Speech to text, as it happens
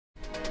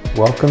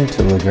Welcome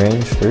to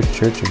LaGrange First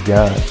Church of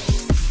God.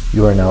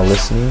 You are now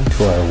listening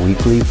to our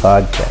weekly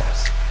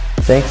podcast.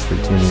 Thanks for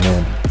tuning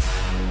in.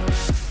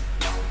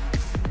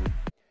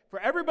 For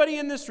everybody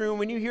in this room,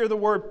 when you hear the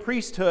word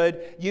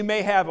priesthood, you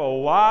may have a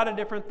lot of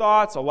different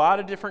thoughts, a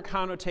lot of different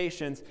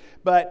connotations,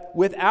 but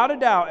without a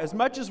doubt, as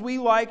much as we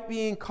like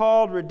being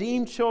called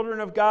redeemed children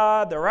of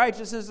God, the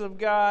righteousness of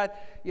God,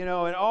 and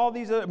all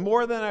these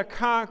more than a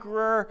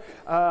conqueror,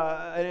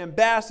 an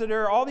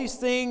ambassador, all these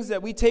things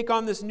that we take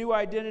on this new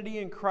identity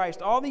in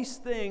Christ, all these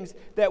things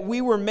that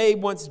we were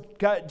made once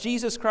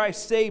Jesus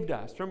Christ saved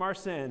us from our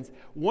sins,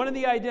 one of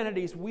the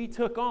identities we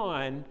took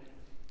on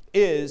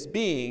is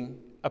being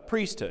a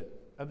priesthood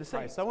of the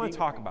saints. So I want to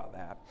talk about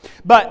that.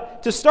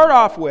 But to start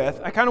off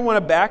with, I kind of want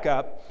to back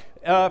up.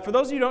 For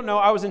those of you who don't know,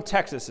 I was in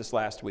Texas this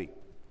last week.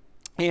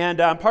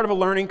 And I'm part of a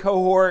learning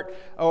cohort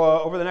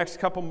over the next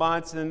couple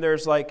months, and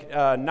there's like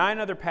 9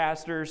 other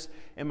pastors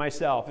and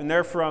myself. And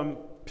they're from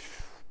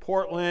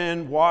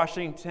Portland,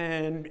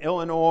 Washington,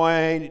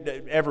 Illinois,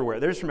 everywhere.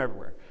 They're just from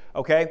everywhere,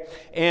 okay?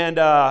 And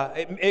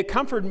it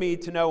comforted me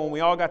to know when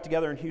we all got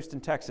together in Houston,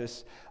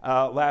 Texas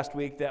last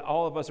week that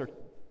all of us are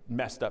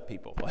messed up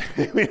people.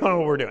 We don't know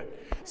what we're doing.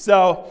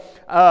 So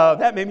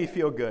that made me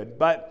feel good.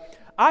 But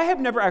I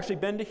have never actually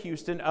been to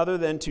Houston other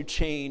than to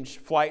change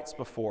flights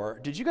before.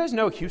 Did you guys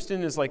know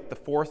Houston is like the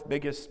 4th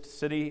biggest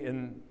city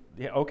in...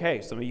 Yeah,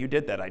 okay, some of you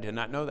did that. I did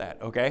not know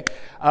that, okay?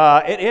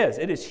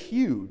 It is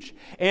huge.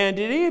 And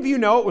did any of you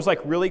know it was like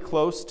really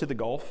close to the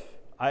Gulf?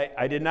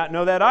 I did not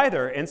know that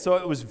either. And so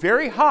it was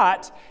very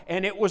hot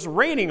and it was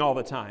raining all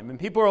the time. And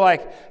people were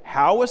like,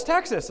 how was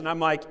Texas? And I'm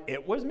like,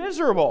 it was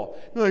miserable.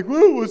 They're like,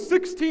 well, it was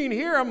 16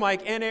 here. I'm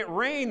like, and it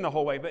rained the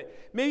whole way. But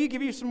maybe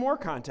give you some more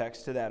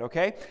context to that,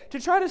 okay? To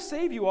try to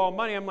save you all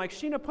money, I'm like,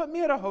 Sheena, put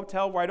me at a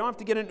hotel where I don't have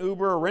to get an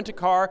Uber or rent a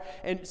car,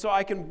 and so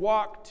I can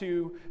walk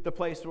to the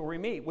place where we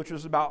meet, which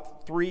was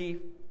about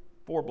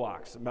 4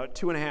 blocks, about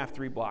 2.5,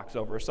 3 blocks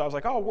over. So I was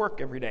like, I'll work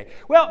every day.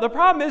 Well, the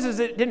problem is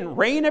it didn't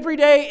rain every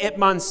day, it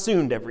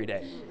monsooned every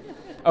day.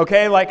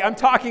 Okay, like I'm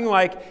talking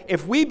like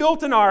if we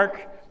built an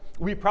ark,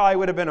 we probably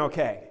would have been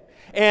okay.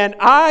 And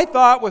I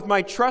thought with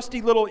my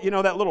trusty little,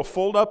 that little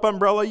fold-up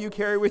umbrella you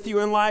carry with you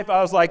in life,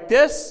 I was like,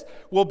 this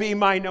will be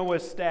my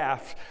Noah's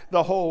staff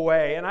the whole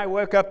way. And I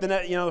woke up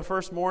the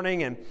first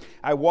morning, and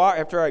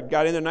after I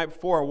got in the night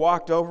before, I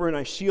walked over and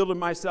I shielded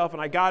myself,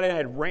 and I got in, I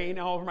had rain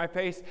all over my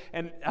face,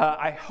 and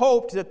I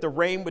hoped that the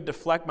rain would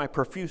deflect my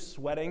profuse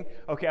sweating.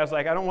 Okay, I was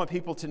like, I don't want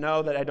people to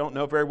know that I don't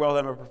know very well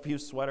that I'm a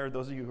profuse sweater.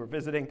 Those of you who are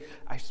visiting,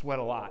 I sweat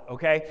a lot,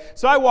 okay?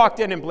 So I walked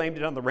in and blamed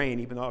it on the rain,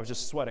 even though I was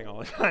just sweating all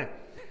the time.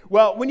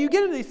 Well, when you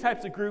get into these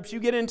types of groups, you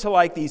get into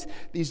like these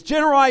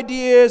general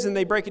ideas, and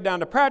they break it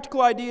down to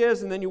practical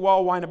ideas, and then you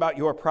all whine about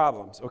your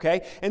problems,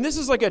 okay? And this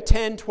is like a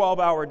 10,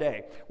 12-hour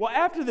day. Well,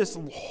 after this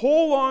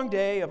whole long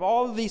day of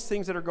all of these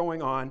things that are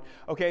going on,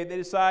 okay, they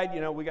decide,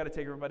 we got to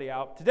take everybody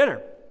out to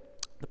dinner.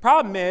 The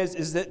problem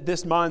is that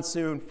this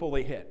monsoon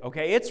fully hit,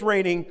 okay? It's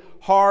raining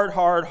hard.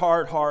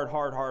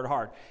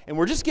 And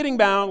we're just getting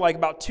bound like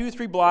about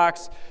 2-3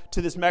 blocks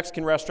to this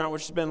Mexican restaurant,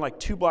 which has been like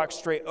 2 blocks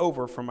straight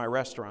over from my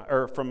restaurant,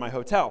 or from my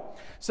hotel.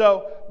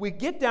 So we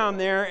get down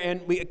there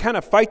and we kind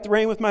of fight the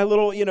rain with my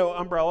little,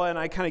 umbrella, and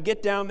I kind of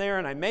get down there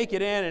and I make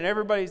it in, and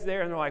everybody's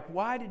there, and they're like,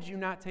 why did you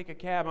not take a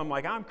cab? I'm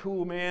like, I'm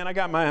cool, man. I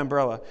got my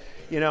umbrella,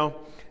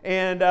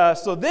 And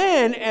so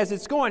then, as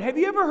it's going, have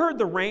you ever heard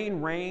the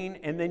rain,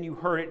 and then you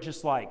heard it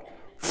just like,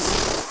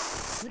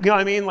 you know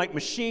what I mean? Like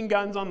machine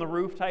guns on the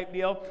roof type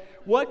deal.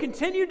 Well, it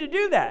continued to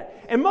do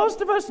that. And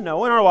most of us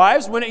know in our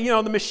lives when,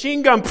 the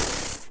machine gun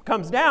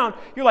comes down,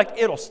 you're like,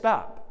 it'll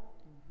stop.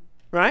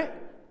 Right?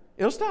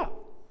 It'll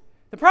stop.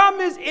 The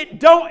problem is it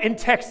don't in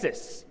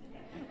Texas.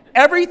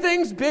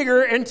 Everything's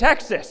bigger in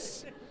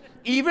Texas.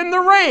 Even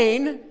the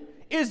rain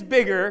is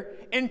bigger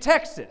in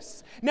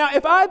Texas. Now,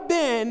 if I've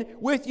been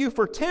with you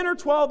for 10 or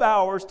 12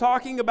 hours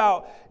talking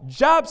about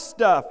job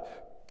stuff,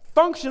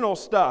 functional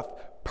stuff,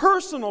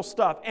 personal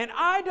stuff, and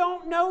I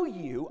don't know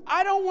you,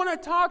 I don't want to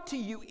talk to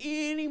you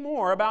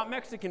anymore about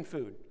Mexican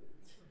food.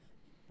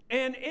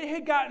 And it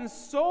had gotten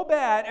so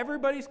bad,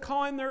 everybody's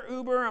calling their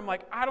Uber. I'm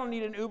like, I don't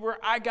need an Uber.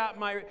 I got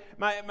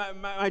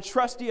my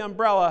trusty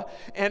umbrella.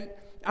 And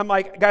I'm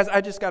like, guys,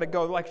 I just got to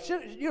go. They're like,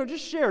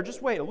 just share.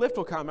 Just wait. A lift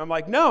will come. I'm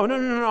like, no.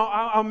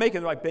 I'll make it.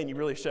 They're like, Ben, you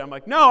really should. I'm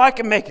like, no, I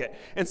can make it.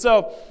 And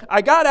so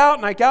I got out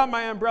and I got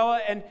my umbrella.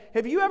 And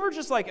have you ever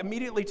just like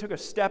immediately took a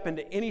step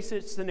into any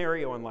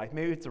scenario in life?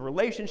 Maybe it's a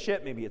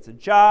relationship, maybe it's a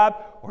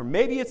job, or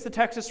maybe it's the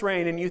Texas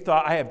rain, and you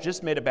thought, I have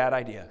just made a bad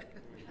idea.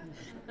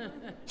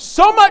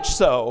 So much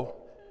so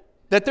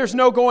that there's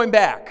no going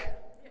back,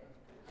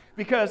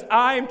 because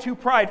I'm too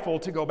prideful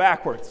to go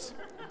backwards.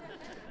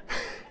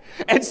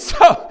 And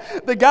so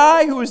the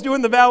guy who was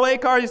doing the valet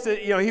car, he said,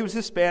 he was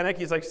Hispanic.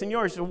 He's like,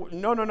 Senor, he said,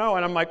 no.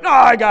 And I'm like, no,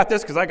 I got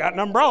this because I got an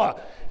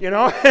umbrella,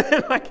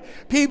 And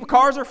like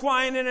cars are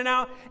flying in and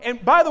out.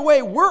 And by the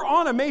way, we're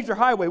on a major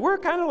highway. We're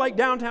kind of like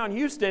downtown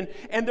Houston,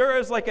 and there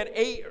is like an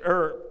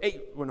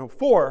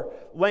 4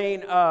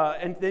 lane,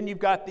 and then you've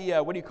got the,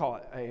 what do you call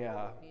it?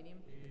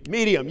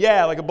 Medium,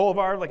 yeah, like a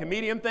boulevard, like a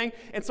medium thing.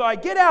 And so I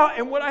get out,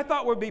 and what I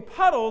thought would be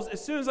puddles,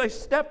 as soon as I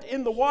stepped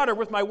in the water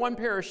with my one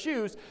pair of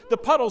shoes, the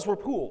puddles were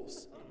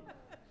pools.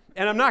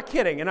 And I'm not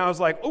kidding. And I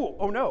was like,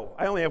 oh no,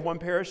 I only have one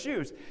pair of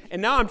shoes.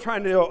 And now I'm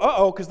trying to go,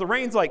 uh-oh, because the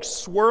rain's like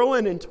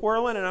swirling and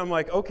twirling. And I'm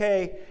like,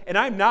 okay. And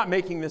I'm not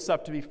making this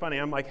up to be funny.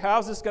 I'm like,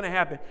 how's this going to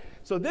happen?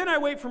 So then I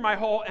wait for my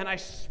hole, and I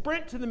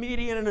sprint to the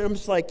median, and I'm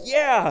just like,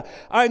 yeah,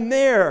 I'm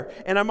there.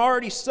 And I'm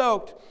already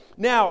soaked.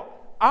 Now,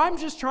 I'm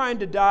just trying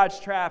to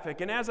dodge traffic.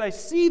 And as I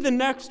see the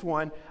next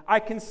one, I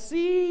can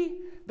see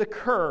the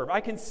curb. I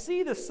can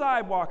see the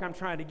sidewalk I'm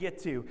trying to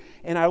get to.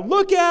 And I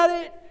look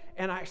at it,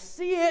 and I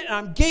see it, and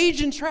I'm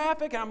gauging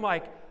traffic, and I'm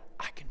like,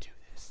 I can do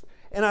this.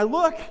 And I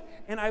look,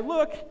 and I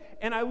look,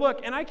 and I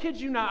look, and I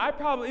kid you not,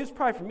 it was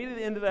probably from me to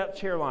the end of that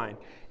chair line.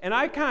 And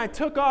I kind of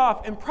took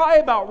off, and probably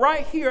about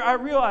right here, I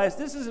realized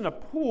this isn't a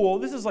pool,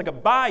 this is like a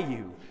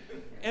bayou.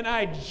 And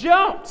I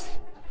jumped.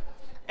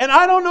 And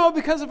I don't know,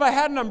 because if I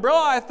had an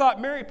umbrella, I thought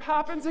Mary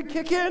Poppins would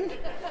kick in.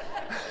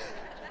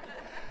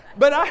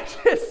 But I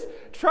just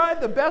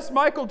tried the best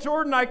Michael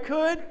Jordan I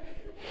could,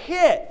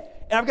 hit.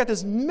 And I've got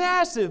this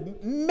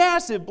massive,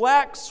 massive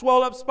black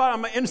swelled up spot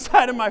on my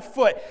inside of my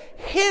foot.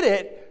 Hit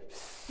it,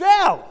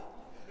 fell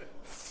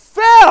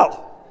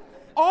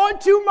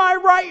onto my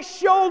right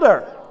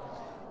shoulder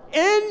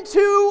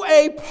into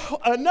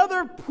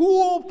another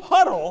pool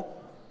puddle.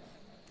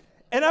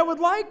 And I would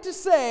like to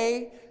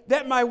say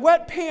that my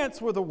wet pants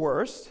were the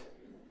worst,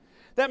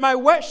 that my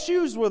wet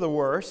shoes were the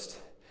worst,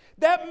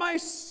 that my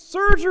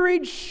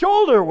surgeried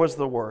shoulder was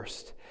the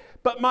worst.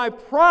 But my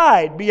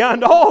pride,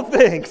 beyond all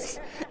things,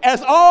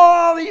 as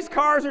all these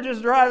cars are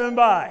just driving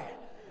by,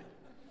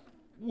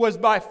 was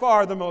by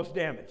far the most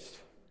damaged.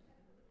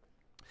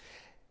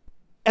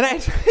 And I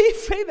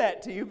say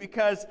that to you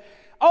because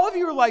all of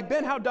you are like,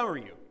 Ben, how dumb are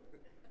you?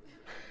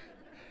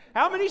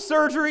 How many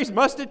surgeries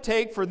must it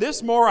take for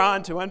this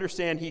moron to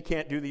understand he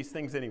can't do these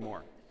things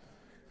anymore?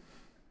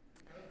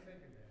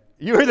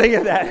 You were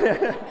thinking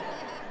that.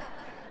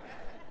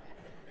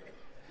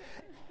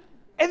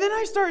 And then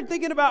I started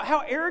thinking about how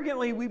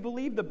arrogantly we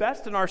believe the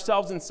best in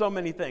ourselves in so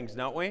many things,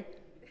 don't we?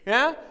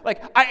 Yeah?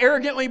 Like, I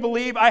arrogantly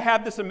believe I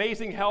have this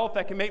amazing health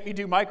that can make me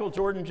do Michael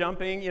Jordan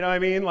jumping, you know what I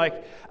mean?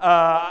 Like,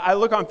 I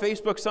look on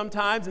Facebook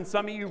sometimes, and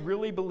some of you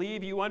really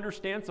believe you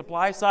understand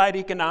supply-side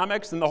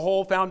economics and the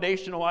whole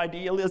foundational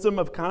idealism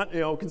of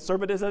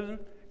conservatism.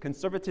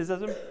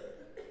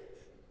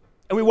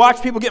 And we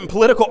watch people getting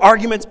political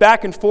arguments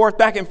back and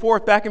forth,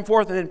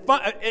 and then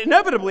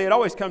inevitably it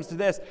always comes to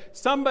this.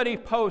 Somebody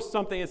posts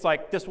something, it's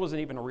like, this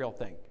wasn't even a real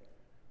thing.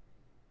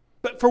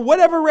 But for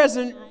whatever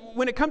reason,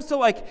 when it comes to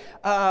like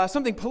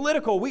something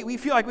political, we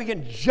feel like we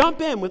can jump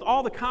in with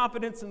all the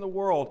confidence in the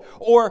world.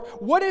 Or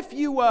what if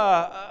you,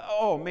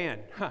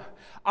 I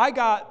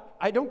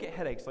don't get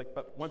headaches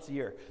but once a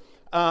year.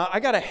 I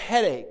got a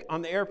headache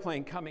on the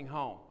airplane coming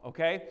home,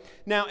 okay?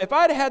 Now, if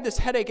I'd had this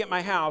headache at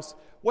my house,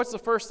 what's the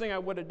first thing I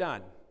would have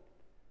done?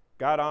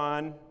 Got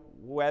on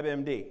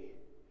WebMD.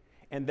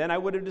 And then I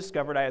would have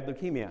discovered I had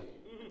leukemia.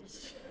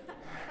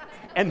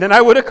 And then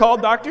I would have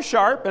called Dr.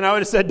 Sharp, and I would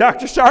have said,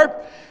 Dr.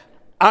 Sharp,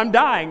 I'm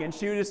dying. And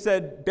she would have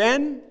said,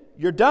 Ben,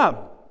 you're dumb.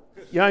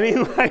 You know what I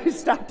mean? Like,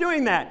 stop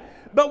doing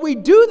that. But we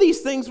do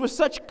these things with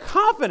such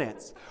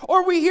confidence.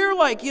 Or we hear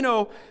like,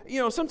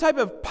 some type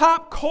of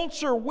pop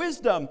culture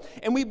wisdom,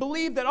 and we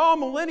believe that all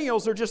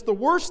millennials are just the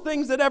worst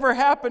things that ever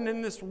happened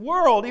in this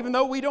world, even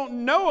though we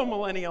don't know a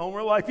millennial. And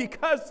we're like,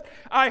 because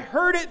I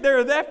heard it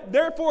there,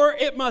 therefore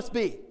it must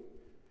be.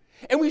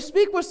 And we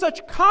speak with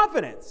such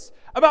confidence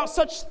about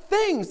such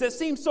things that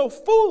seem so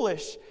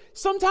foolish.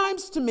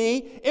 Sometimes to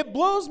me, it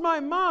blows my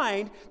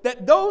mind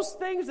that those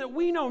things that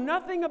we know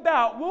nothing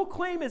about we'll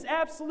claim as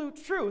absolute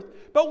truth.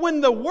 But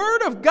when the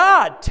Word of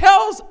God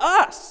tells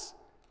us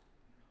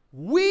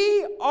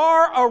we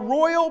are a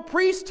royal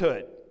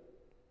priesthood,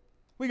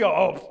 we go,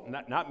 oh,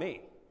 not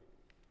me.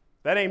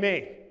 That ain't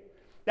me.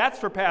 That's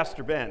for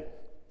Pastor Ben.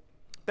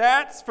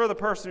 That's for the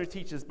person who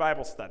teaches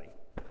Bible study.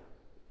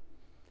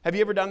 Have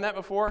you ever done that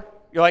before?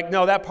 You're like,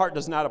 no, that part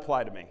does not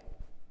apply to me.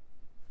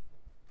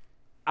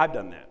 I've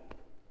done that.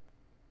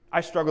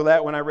 I struggle with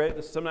that when I read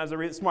it. Sometimes I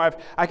read it smart.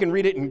 I can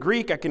read it in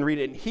Greek. I can read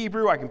it in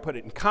Hebrew. I can put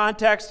it in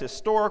context,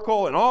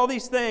 historical, and all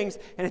these things.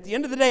 And at the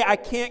end of the day, I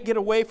can't get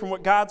away from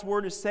what God's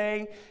Word is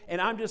saying.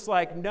 And I'm just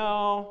like,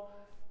 no,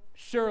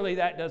 surely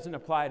that doesn't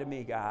apply to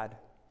me, God.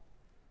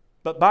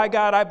 But by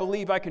God, I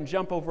believe I can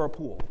jump over a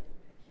pool.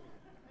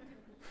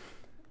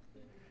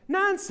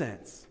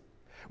 Nonsense.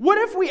 What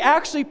if we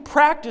actually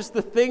practiced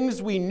the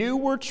things we knew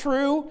were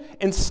true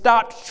and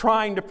stopped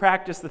trying to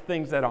practice the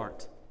things that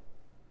aren't?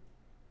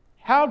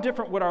 How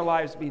different would our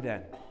lives be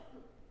then?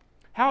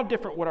 How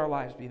different would our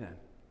lives be then?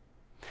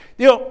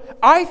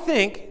 I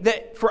think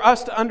that for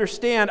us to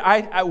understand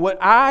what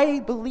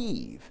I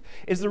believe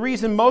is the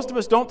reason most of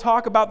us don't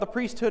talk about the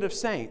priesthood of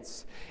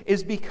saints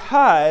is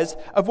because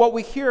of what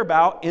we hear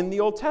about in the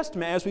Old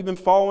Testament as we've been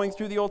following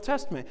through the Old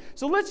Testament.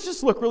 So let's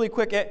just look really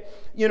quick at,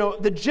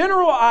 the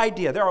general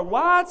idea. There are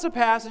lots of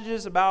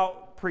passages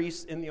about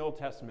priests in the Old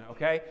Testament,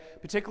 okay?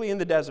 Particularly in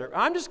the desert.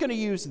 I'm just going to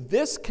use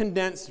this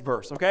condensed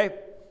verse, okay?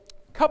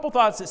 A couple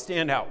thoughts that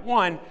stand out.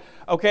 One,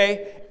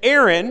 okay,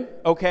 Aaron,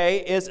 okay,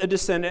 is a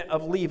descendant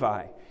of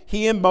Levi.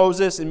 He and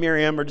Moses and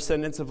Miriam are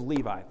descendants of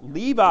Levi.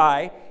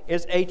 Levi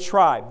is a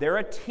tribe. They're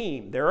a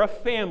team. They're a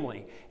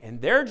family. And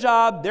their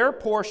job, their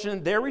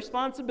portion, their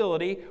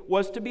responsibility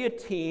was to be a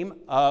team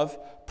of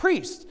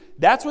priests.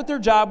 That's what their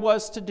job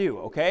was to do,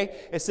 okay?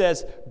 It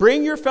says,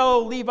 bring your fellow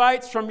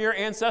Levites from your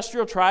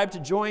ancestral tribe to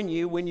join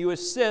you when you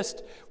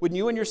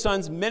and your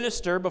sons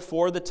minister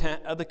before the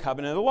tent of the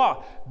covenant of the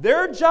law.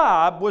 Their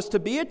job was to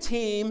be a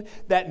team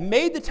that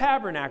made the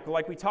tabernacle,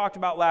 like we talked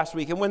about last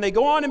week. And when they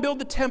go on and build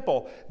the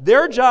temple,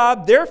 their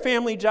job, their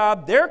family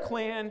job, their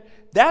clan,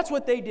 that's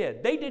what they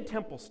did. They did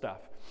temple stuff.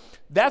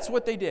 That's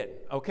what they did,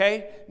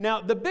 okay?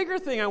 Now, the bigger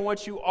thing I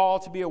want you all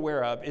to be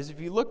aware of is if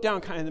you look down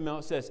kind of in the middle,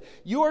 it says,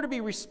 you are to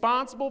be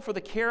responsible for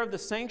the care of the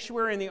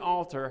sanctuary and the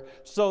altar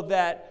so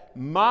that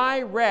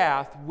my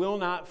wrath will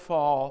not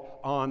fall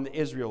on the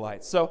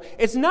Israelites. So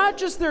it's not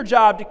just their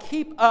job to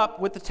keep up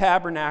with the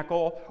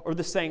tabernacle or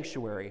the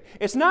sanctuary.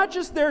 It's not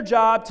just their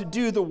job to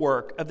do the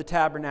work of the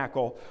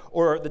tabernacle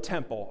or the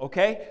temple,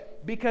 okay?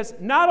 Because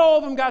not all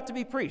of them got to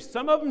be priests.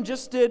 Some of them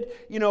just did,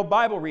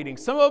 Bible reading.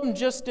 Some of them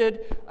just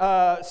did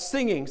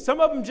singing. Some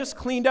of them just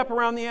cleaned up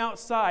around the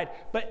outside.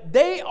 But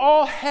they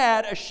all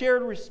had a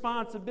shared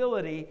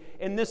responsibility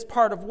in this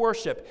part of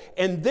worship.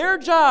 And their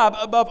job,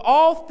 above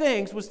all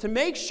things, was to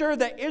make sure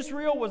that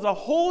Israel was a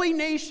holy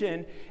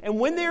nation. And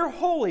when they are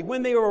holy,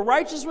 when they are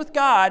righteous with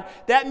God,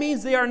 that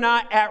means they are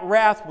not at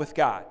wrath with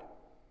God.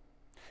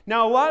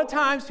 Now, a lot of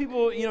times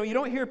people, you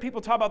don't hear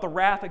people talk about the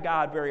wrath of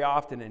God very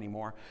often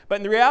anymore.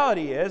 But the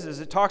reality is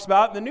it talks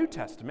about it in the New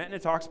Testament and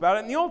it talks about it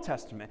in the Old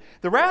Testament.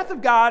 The wrath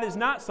of God is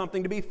not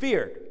something to be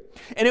feared.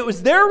 And it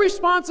was their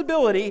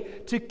responsibility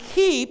to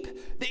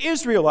keep the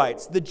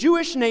Israelites, the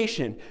Jewish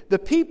nation, the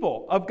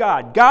people of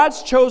God,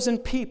 God's chosen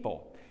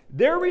people.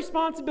 Their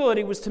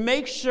responsibility was to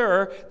make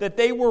sure that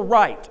they were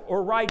right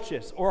or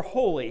righteous or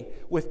holy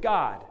with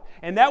God.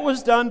 And that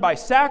was done by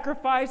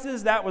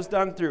sacrifices. That was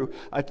done through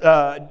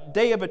a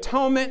Day of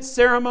Atonement,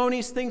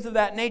 ceremonies, things of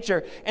that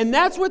nature. And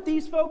that's what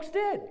these folks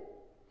did.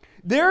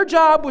 Their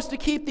job was to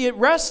keep the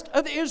rest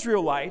of the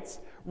Israelites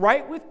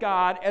right with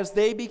God as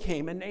they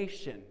became a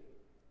nation.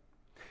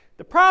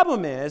 The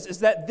problem is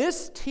that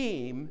this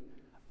team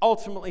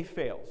ultimately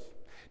fails.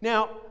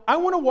 Now, I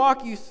want to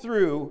walk you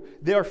through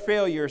their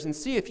failures and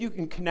see if you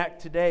can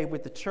connect today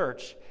with the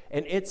church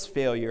and its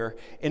failure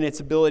and its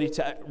ability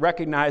to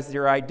recognize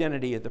their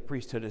identity as the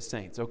priesthood of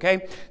saints,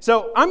 okay?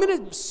 So I'm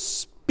going to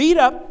speed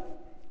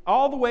up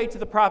all the way to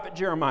the prophet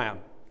Jeremiah.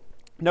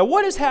 Now,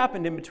 what has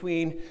happened in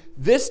between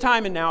this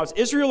time and now is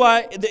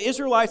the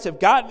Israelites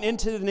have gotten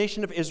into the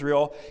nation of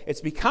Israel.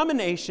 It's become a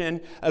nation.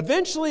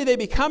 Eventually, they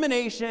become a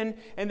nation,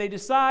 and they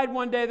decide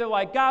one day, they're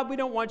like, God, we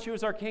don't want you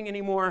as our king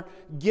anymore.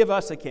 Give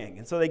us a king.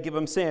 And so they give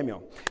him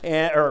Samuel.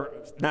 Or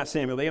not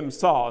Samuel, they give him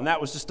Saul. And that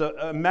was just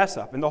a mess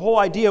up. And the whole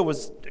idea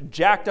was a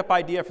jacked up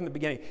idea from the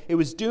beginning. It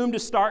was doomed to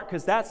start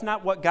because that's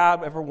not what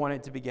God ever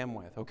wanted to begin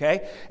with,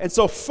 okay? And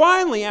so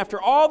finally,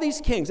 after all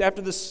these kings,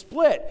 after the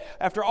split,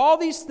 after all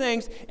these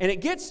things, and it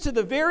gets to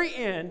the very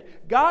end,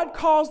 God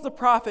calls the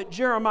prophet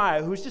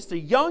Jeremiah, who's just a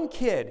young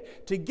kid,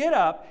 to get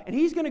up, and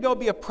he's going to go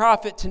be a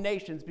prophet to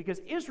nations because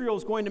Israel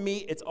is going to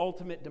meet its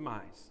ultimate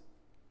demise.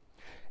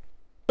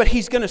 But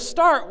he's going to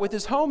start with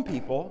his home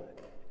people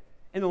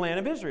in the land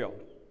of Israel.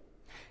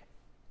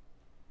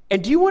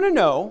 And do you want to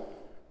know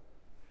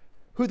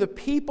who the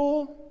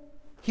people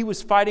he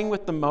was fighting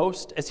with the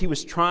most as he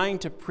was trying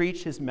to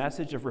preach his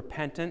message of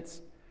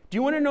repentance? Do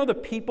you want to know the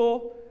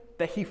people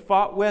that he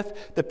fought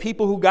with, the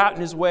people who got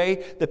in his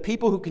way, the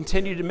people who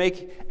continued to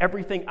make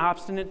everything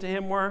obstinate to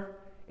him were?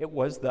 It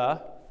was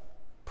the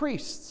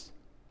priests.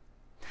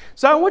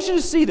 So I want you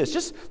to see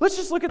this. Let's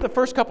just look at the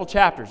first couple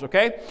chapters,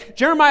 okay?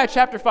 Jeremiah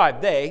chapter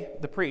 5, they,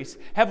 the priests,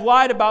 have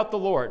lied about the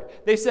Lord.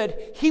 They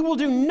said, he will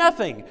do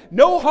nothing.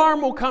 No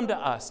harm will come to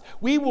us.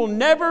 We will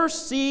never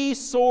see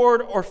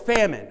sword or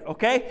famine,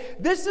 okay?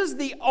 This is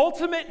the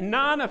ultimate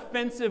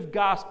non-offensive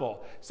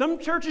gospel. Some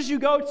churches you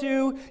go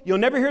to, you'll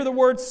never hear the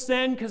word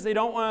sin because they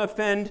don't want to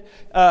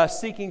offend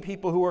seeking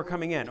people who are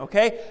coming in,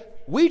 okay?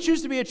 We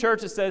choose to be a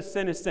church that says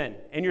sin is sin,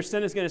 and your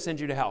sin is going to send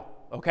you to hell.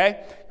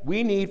 Okay?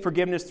 We need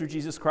forgiveness through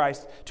Jesus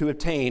Christ to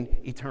obtain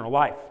eternal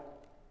life.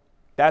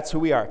 That's who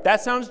we are. If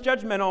that sounds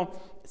judgmental,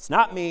 it's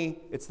not me,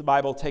 it's the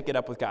Bible. Take it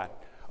up with God.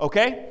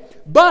 Okay?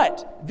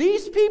 But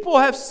these people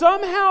have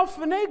somehow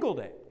finagled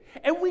it.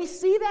 And we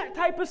see that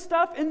type of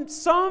stuff in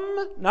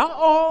some, not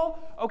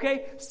all,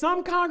 okay,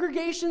 some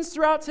congregations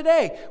throughout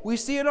today. We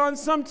see it on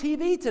some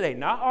TV today.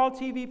 Not all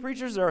TV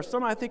preachers. There are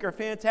some I think are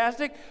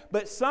fantastic.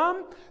 But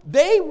some,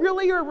 they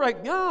really are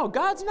like, no,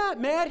 God's not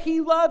mad. He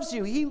loves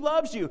you. He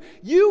loves you.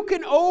 You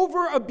can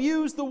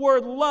over-abuse the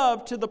word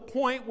love to the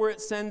point where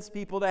it sends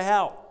people to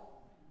hell.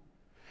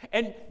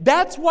 And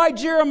that's why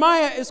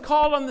Jeremiah is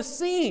called on the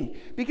scene,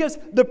 because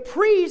the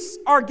priests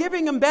are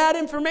giving him bad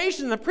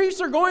information. The priests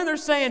are going there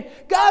saying,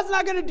 God's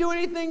not going to do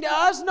anything to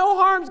us. No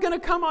harm's going to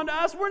come onto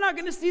us. We're not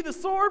going to see the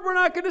sword. We're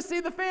not going to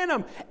see the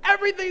phantom.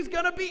 Everything's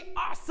going to be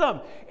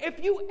awesome.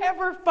 If you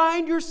ever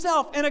find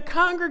yourself in a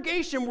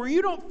congregation where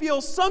you don't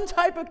feel some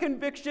type of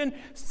conviction,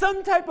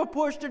 some type of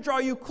push to draw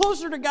you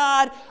closer to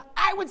God,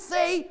 I would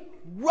say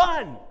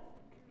run.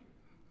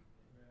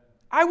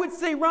 I would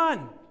say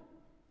run.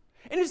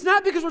 And it's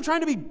not because we're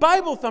trying to be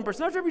Bible thumpers. It's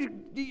not trying to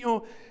be,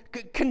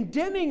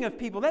 condemning of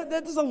people. That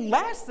is the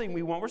last thing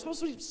we want. We're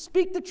supposed to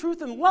speak the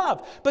truth in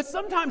love. But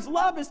sometimes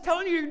love is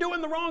telling you you're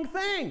doing the wrong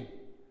thing.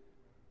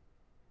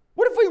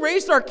 What if we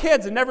raised our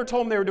kids and never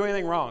told them they were doing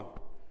anything wrong?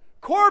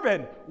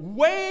 Corbin,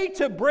 way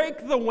to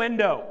break the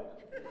window.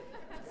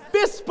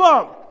 Fist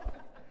bump.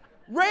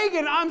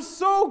 Reagan, I'm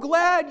so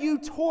glad you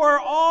tore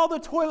all the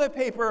toilet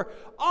paper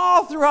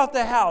all throughout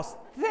the house.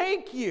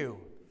 Thank you.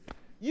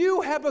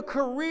 You have a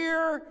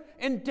career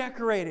in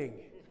decorating.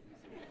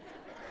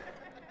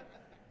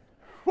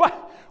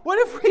 What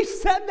if we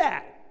said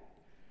that?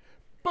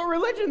 But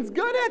religion's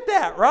good at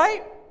that,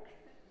 right?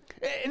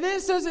 And then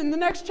it says in the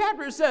next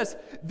chapter, it says,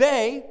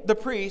 they, the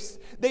priests,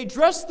 they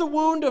dress the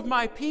wound of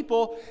my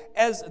people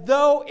as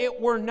though it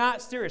were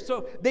not serious.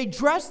 So they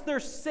dress their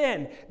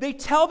sin. They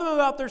tell them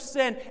about their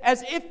sin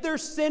as if their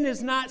sin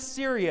is not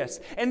serious.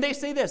 And they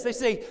say this, they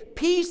say,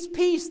 peace,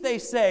 peace, they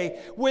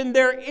say, when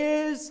there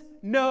is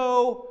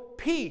no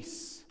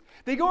peace.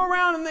 They go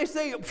around and they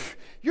say,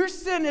 your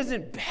sin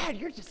isn't bad.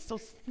 You're just so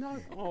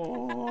snug.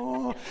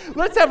 Oh,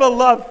 let's have a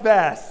love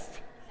fest.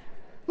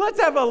 Let's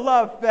have a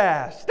love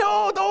fest.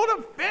 No, don't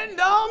offend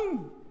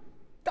them.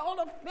 Don't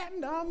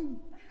offend them.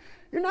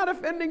 You're not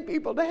offending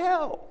people to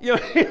hell.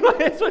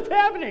 That's what's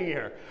happening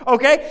here.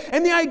 Okay?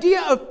 And the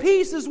idea of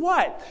peace is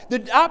what?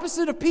 The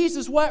opposite of peace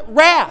is what?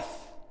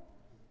 Wrath.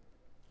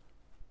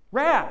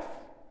 Wrath.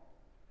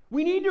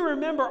 We need to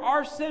remember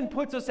our sin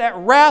puts us at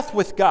wrath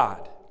with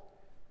God.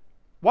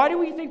 Why do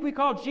we think we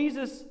call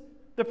Jesus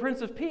the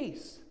Prince of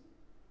Peace?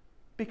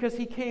 Because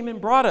he came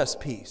and brought us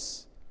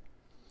peace.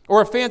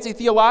 Or a fancy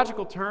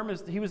theological term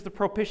is he was the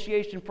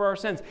propitiation for our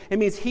sins. It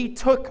means he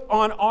took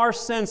on our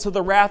sins so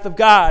the wrath of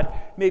God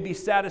may be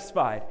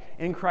satisfied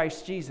in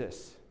Christ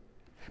Jesus.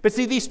 But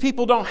see, these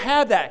people don't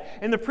have that.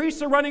 And the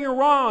priests are running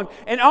around,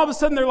 and all of a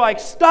sudden they're like,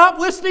 stop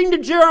listening to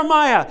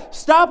Jeremiah.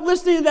 Stop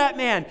listening to that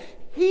man.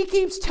 He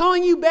keeps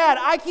telling you bad.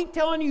 I keep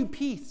telling you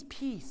peace,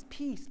 peace,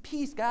 peace,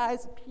 peace,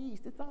 guys. Peace.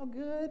 It's all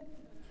good.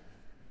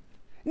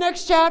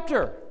 Next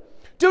chapter.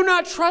 Do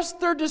not trust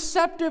their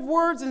deceptive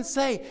words and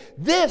say,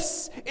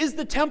 this is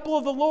the temple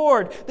of the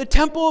Lord, the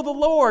temple of the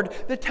Lord,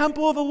 the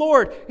temple of the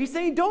Lord. He's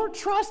saying, don't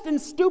trust in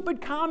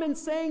stupid common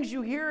sayings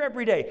you hear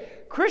every day.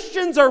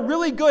 Christians are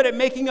really good at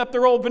making up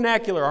their old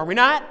vernacular, are we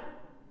not?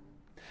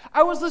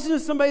 I was listening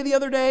to somebody the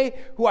other day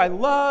who I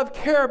love,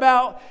 care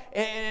about,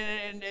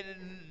 and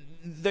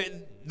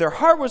their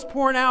heart was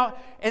pouring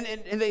out, and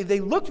they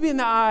looked me in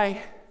the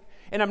eye,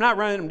 and I'm not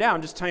running them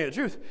down, just telling you the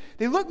truth.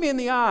 They looked me in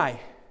the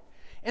eye,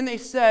 and they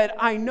said,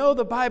 I know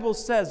the Bible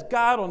says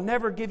God will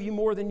never give you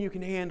more than you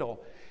can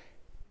handle.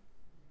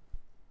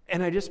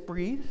 And I just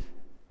breathed,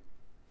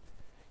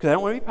 because I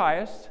don't want to be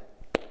pious.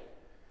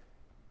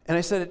 And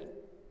I said,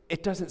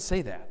 it doesn't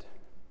say that.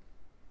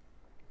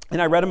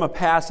 And I read him a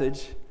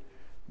passage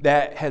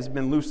that has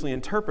been loosely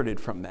interpreted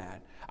from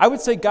that. I would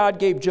say God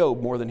gave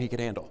Job more than he could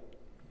handle.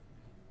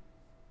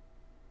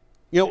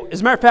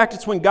 As a matter of fact,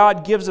 it's when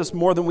God gives us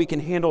more than we can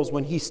handle is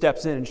when he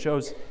steps in and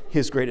shows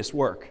his greatest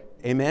work.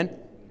 Amen?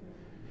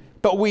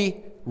 But we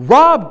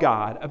rob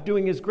God of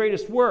doing his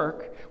greatest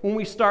work when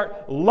we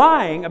start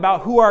lying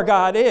about who our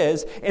God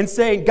is and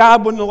saying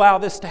God wouldn't allow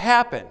this to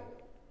happen.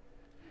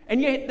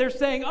 And yet they're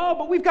saying, oh,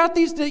 but we've got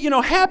these,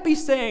 happy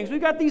sayings.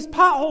 We've got these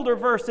potholder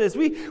verses.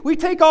 We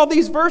take all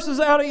these verses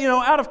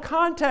out of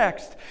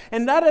context.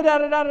 And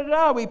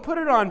da-da-da-da-da-da-da. We put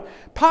it on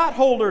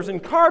potholders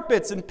and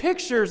carpets and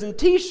pictures and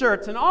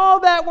T-shirts. And all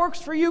that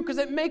works for you because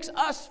it makes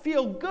us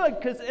feel good.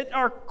 Because at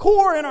our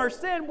core in our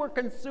sin, we're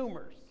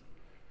consumers.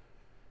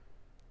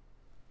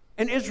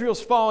 And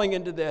Israel's falling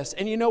into this.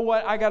 And you know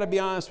what? I got to be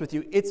honest with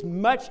you. It's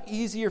much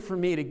easier for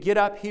me to get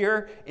up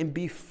here and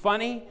be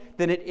funny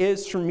than it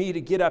is for me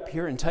to get up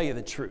here and tell you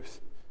the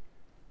truth.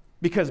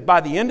 Because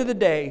by the end of the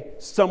day,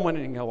 someone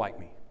isn't going to like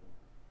me.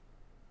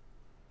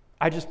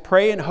 I just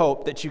pray and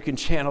hope that you can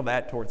channel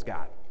that towards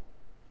God.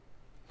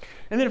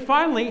 And then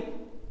finally,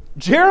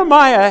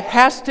 Jeremiah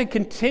has to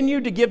continue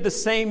to give the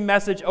same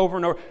message over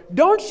and over.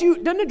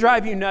 Doesn't it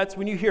drive you nuts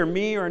when you hear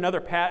me or another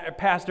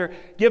pastor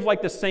give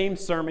like the same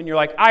sermon? You're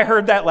like, I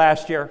heard that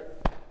last year.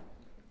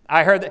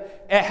 I heard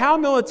that. At Howe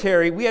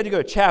Military, we had to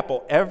go to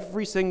chapel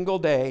every single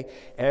day,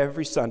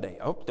 every Sunday.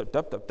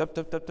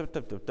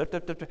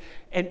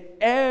 And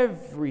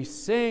every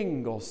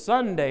single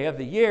Sunday of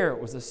the year,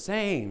 it was the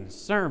same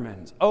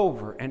sermons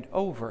over and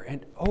over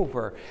and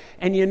over.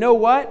 And you know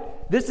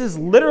what? This is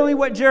literally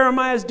what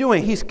Jeremiah is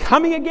doing. He's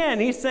coming again.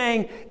 He's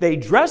saying, they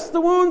dress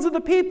the wounds of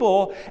the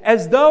people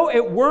as though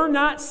it were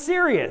not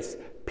serious.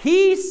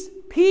 Peace,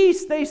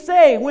 peace, they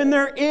say, when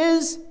there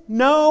is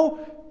no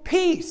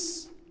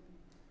peace.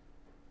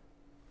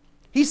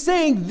 He's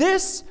saying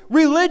this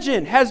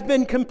religion has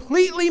been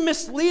completely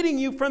misleading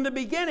you from the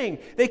beginning.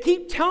 They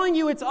keep telling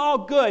you it's all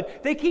good.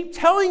 They keep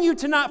telling you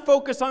to not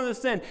focus on the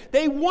sin.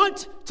 They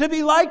want to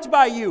be liked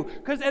by you,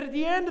 because at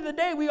the end of the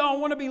day, we all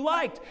want to be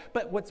liked.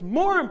 But what's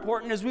more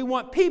important is we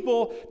want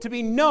people to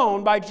be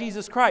known by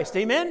Jesus Christ.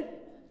 Amen?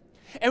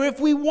 And if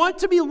we want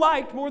to be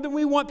liked more than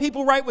we want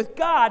people right with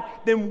God,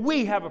 then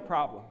we have a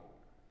problem.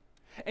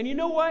 And you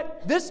know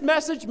what? This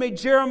message made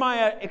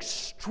Jeremiah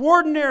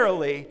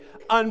extraordinarily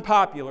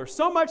unpopular.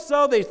 So much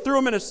so, they threw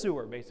him in a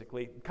sewer,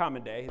 basically,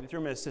 common day. They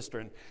threw him in a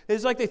cistern.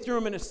 It's like they threw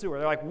him in a sewer.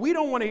 They're like, we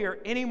don't want to hear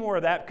any more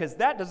of that because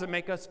that doesn't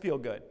make us feel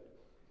good.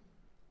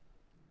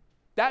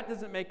 That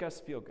doesn't make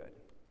us feel good.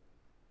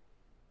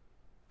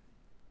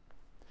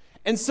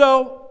 And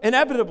so,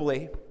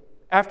 inevitably,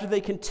 after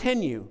they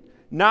continue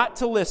not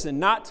to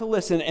listen,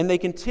 and they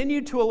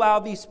continue to allow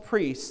these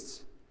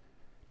priests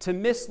to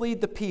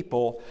mislead the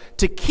people,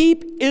 to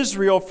keep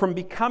Israel from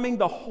becoming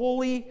the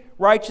holy,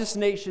 righteous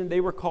nation they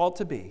were called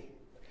to be.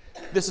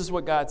 This is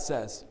what God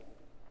says.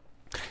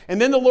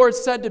 And then the Lord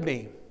said to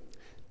me,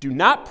 do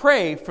not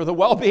pray for the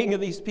well-being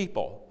of these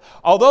people.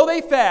 Although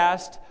they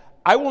fast,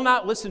 I will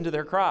not listen to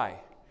their cry.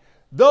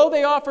 Though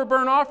they offer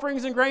burnt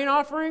offerings and grain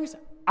offerings,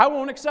 I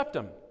won't accept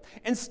them.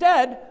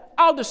 Instead,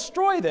 I'll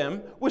destroy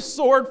them with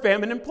sword,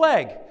 famine, and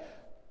plague.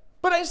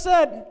 But I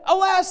said,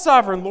 alas,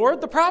 sovereign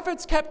Lord, the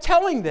prophets kept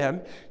telling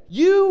them,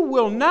 you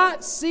will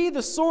not see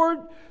the sword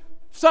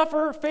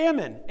suffer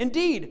famine.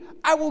 Indeed,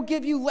 I will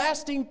give you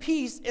lasting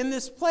peace in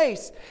this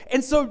place.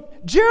 And so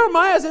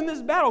Jeremiah's in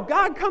this battle.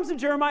 God comes to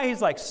Jeremiah.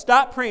 He's like,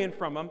 stop praying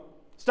from him.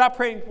 Stop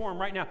praying for him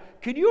right now.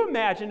 Could you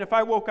imagine if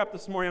I woke up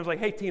this morning, I was like,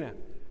 hey, Tina,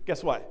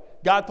 guess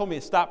what? God told me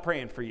to stop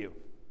praying for you.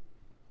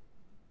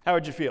 How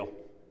would you feel?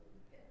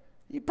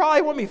 You'd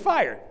probably want me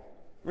fired,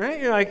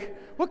 right? You're like,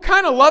 what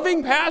kind of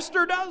loving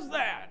pastor does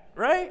that,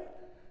 right?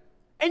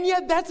 And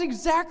yet that's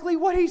exactly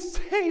what he's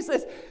saying. He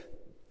says,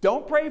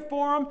 don't pray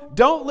for them.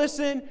 Don't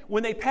listen.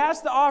 When they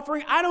pass the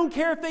offering, I don't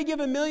care if they give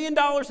 $1 million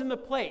in the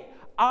plate.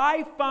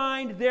 I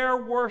find their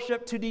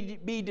worship to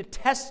be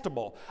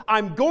detestable.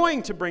 I'm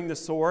going to bring the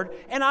sword,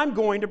 and I'm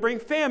going to bring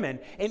famine.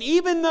 And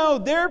even though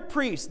their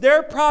priests,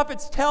 their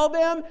prophets tell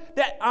them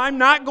that I'm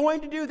not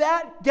going to do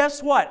that,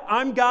 guess what?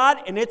 I'm God,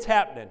 and it's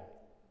happening.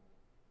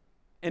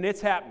 And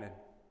it's happening.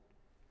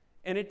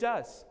 And it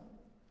does.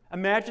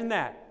 Imagine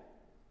that.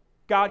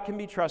 God can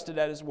be trusted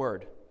at His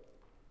word.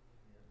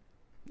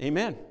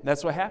 Amen.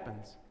 That's what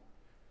happens.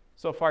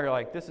 So far, you're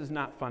like, this is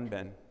not fun,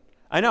 Ben.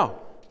 I know.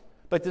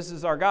 But this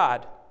is our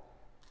God.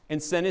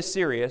 And sin is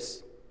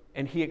serious.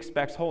 And He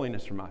expects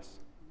holiness from us.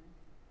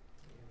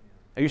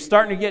 Are you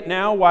starting to get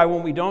now why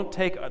when we don't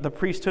take the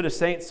priesthood of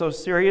saints so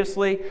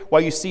seriously, why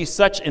you see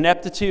such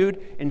ineptitude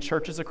in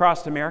churches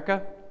across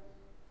America?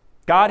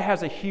 God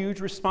has a huge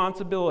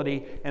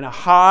responsibility and a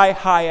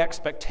high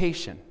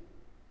expectation.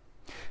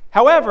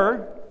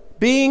 However,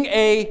 being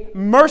a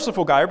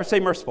merciful God, everybody say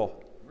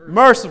merciful.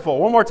 Merciful.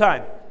 One more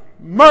time.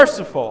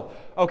 Merciful.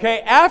 Okay,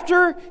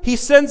 after He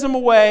sends them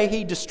away,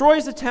 He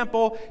destroys the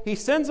temple, He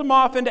sends them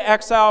off into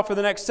exile for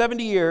the next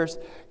 70 years.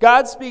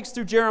 God speaks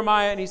through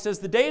Jeremiah and He says,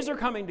 the days are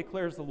coming,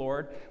 declares the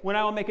Lord, when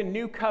I will make a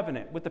new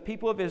covenant with the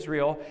people of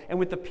Israel and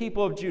with the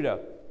people of Judah.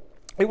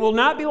 It will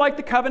not be like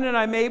the covenant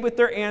I made with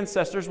their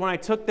ancestors when I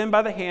took them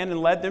by the hand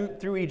and led them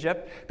through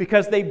Egypt,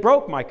 because they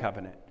broke my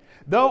covenant.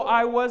 Though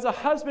I was a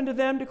husband to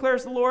them,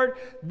 declares the Lord,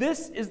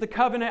 this is the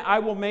covenant I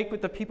will make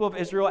with the people of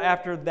Israel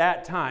after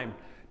that time,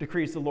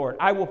 decrees the Lord.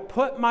 I will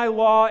put my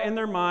law in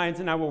their minds,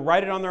 and I will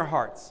write it on their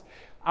hearts.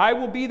 I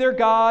will be their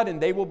God, and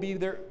they will be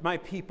my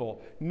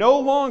people. No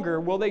longer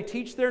will they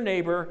teach their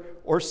neighbor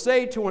or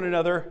say to one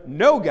another,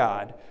 know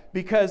God,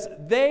 because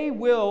they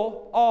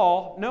will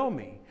all know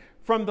me.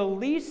 From the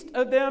least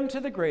of them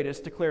to the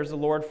greatest, declares the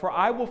Lord, for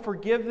I will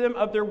forgive them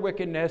of their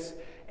wickedness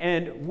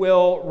and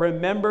will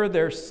remember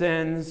their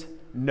sins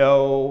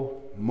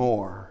no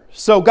more.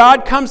 So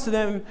God comes to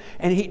them,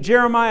 and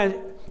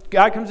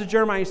God comes to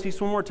Jeremiah, he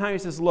speaks one more time, he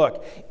says,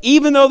 look,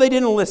 even though they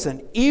didn't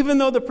listen, even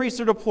though the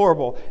priests are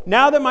deplorable,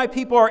 now that my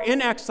people are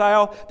in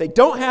exile, they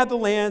don't have the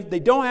land,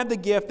 they don't have the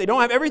gift, they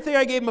don't have everything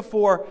I gave them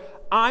before,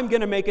 I'm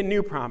going to make a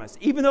new promise.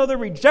 Even though they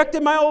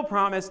rejected my old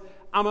promise,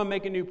 I'm going to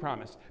make a new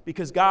promise,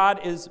 because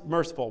God is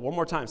merciful. One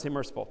more time, say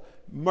merciful.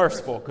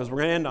 Merciful, because we're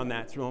going to end on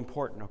that. It's real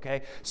important,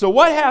 okay? So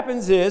what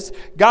happens is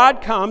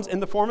God comes in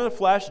the form of the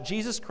flesh,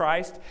 Jesus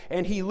Christ,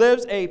 and He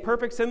lives a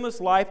perfect,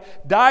 sinless life,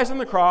 dies on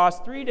the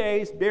cross, 3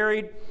 days,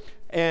 buried,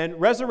 and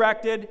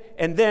resurrected.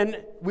 And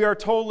then we are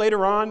told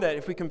later on that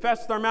if we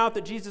confess with our mouth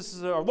that Jesus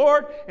is our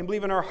Lord and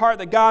believe in our heart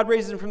that God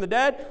raised Him from the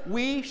dead,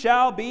 we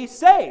shall be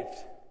saved.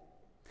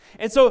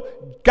 And so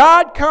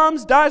God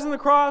comes, dies on the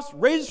cross,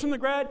 raises from the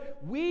dead.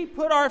 We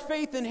put our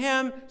faith in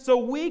him so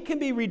we can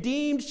be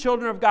redeemed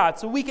children of God,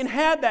 so we can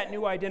have that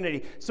new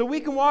identity, so we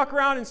can walk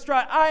around and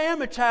strut, I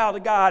am a child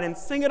of God, and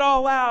sing it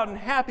all loud and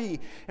happy.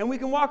 And we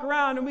can walk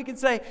around and we can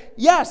say,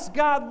 yes,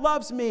 God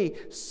loves me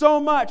so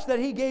much that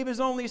he gave his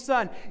only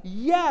son.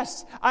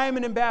 Yes, I am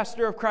an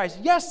ambassador of Christ.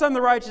 Yes, I'm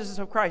the righteousness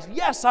of Christ.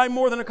 Yes, I'm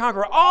more than a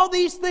conqueror. All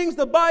these things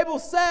the Bible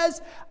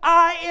says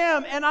I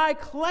am, and I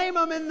claim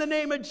them in the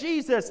name of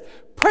Jesus.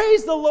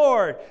 Praise the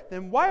Lord.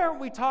 Then why aren't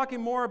we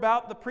talking more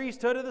about the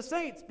priesthood of the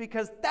saints?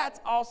 Because that's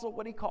also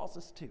what he calls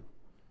us to.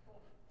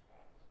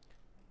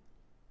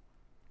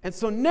 And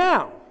so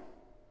now,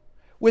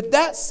 with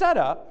that set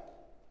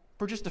up,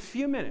 for just a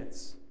few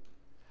minutes,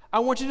 I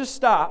want you to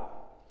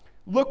stop,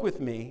 look with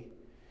me,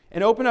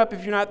 and open up,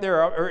 if you're not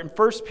there, or in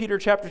 1 Peter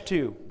chapter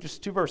 2,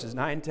 just 2 verses,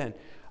 9 and 10.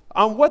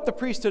 On what the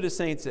priesthood of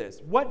saints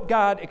is, what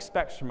God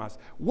expects from us.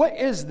 What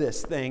is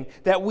this thing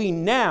that we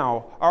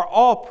now are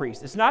all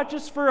priests? It's not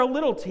just for a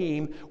little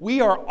team.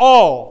 We are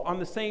all on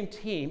the same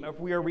team if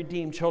we are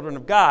redeemed children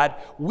of God.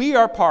 We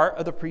are part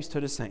of the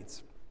priesthood of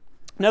saints.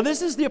 Now,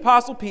 this is the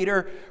Apostle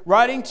Peter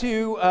writing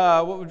to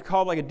what we would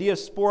call like a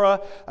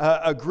diaspora,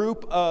 a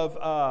group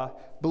of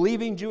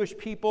believing Jewish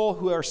people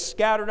who are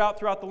scattered out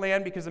throughout the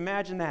land, because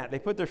imagine that. They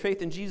put their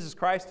faith in Jesus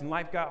Christ and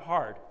life got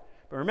hard.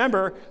 But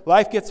remember,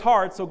 life gets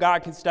hard so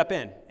God can step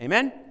in.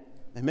 Amen?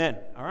 Amen.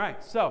 All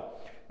right. So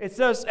it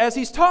says, as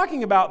he's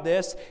talking about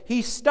this,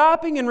 he's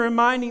stopping and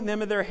reminding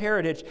them of their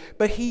heritage,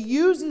 but he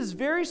uses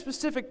very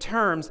specific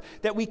terms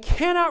that we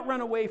cannot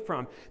run away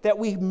from, that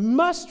we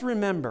must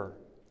remember.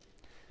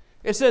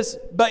 It says,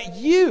 but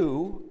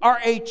you are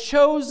a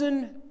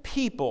chosen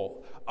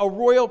people, a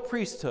royal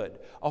priesthood,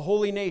 a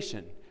holy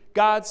nation,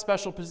 God's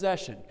special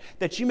possession,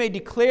 that you may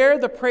declare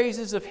the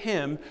praises of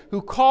him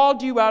who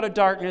called you out of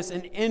darkness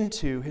and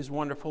into his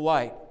wonderful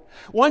light.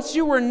 Once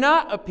you were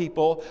not a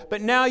people,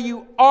 but now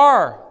you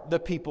are the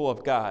people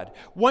of God.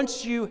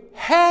 Once you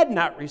had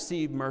not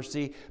received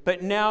mercy,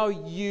 but now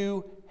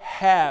you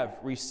have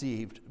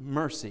received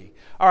mercy.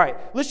 All right,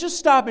 let's just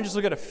stop and just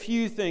look at a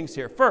few things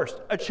here.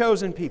 First, a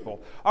chosen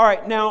people. All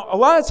right, now, a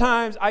lot of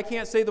times I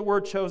can't say the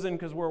word chosen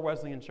because we're a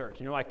Wesleyan church.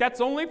 And you're like,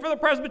 that's only for the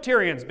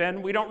Presbyterians,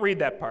 Ben. We don't read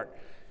that part.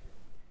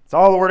 It's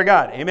all the Word of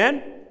God.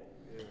 Amen?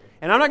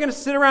 And I'm not going to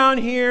sit around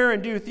here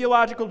and do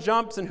theological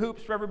jumps and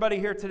hoops for everybody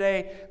here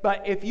today,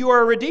 but if you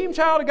are a redeemed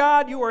child of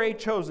God, you are a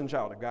chosen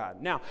child of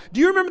God. Now, do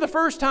you remember the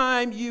first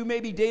time you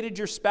maybe dated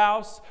your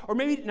spouse, or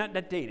maybe not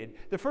dated,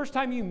 the first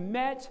time you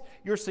met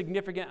your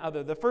significant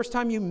other, the first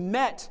time you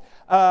met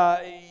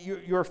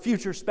your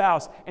future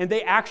spouse, and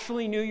they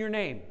actually knew your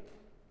name?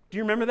 Do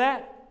you remember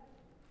that?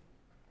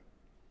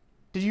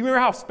 Did you remember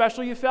how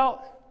special you felt?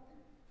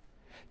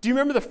 Do you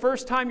remember the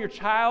first time your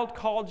child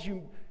called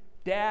you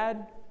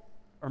dad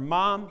or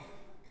mom?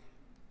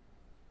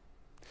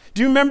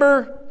 Do you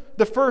remember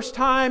the first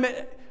time,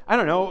 I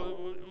don't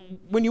know,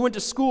 when you went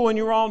to school and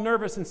you were all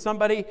nervous and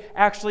somebody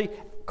actually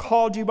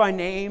called you by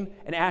name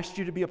and asked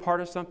you to be a part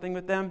of something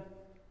with them?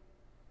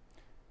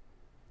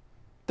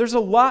 There's a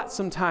lot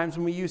sometimes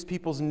when we use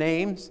people's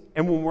names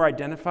and when we're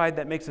identified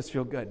that makes us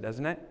feel good,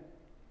 doesn't it?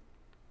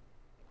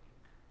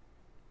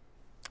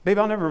 Babe,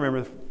 I'll never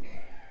remember.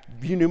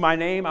 You knew my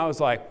name. I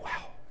was like,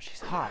 wow, she's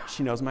hot.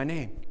 She knows my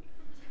name.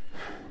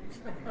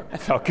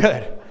 That felt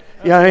good.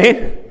 You know what I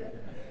mean?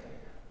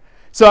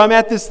 So I'm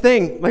at this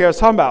thing, like I was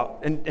talking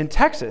about, in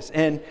Texas.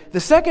 And the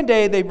second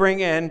day, they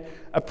bring in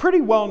a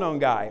pretty well-known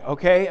guy,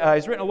 okay?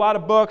 He's written a lot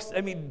of books. I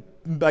mean,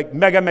 like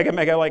mega,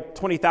 like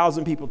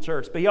 20,000 people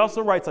church. But he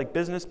also writes like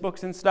business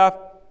books and stuff.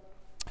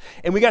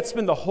 And we got to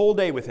spend the whole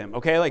day with him,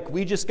 okay? Like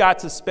we just got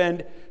to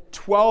spend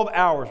 12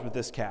 hours with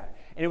this cat.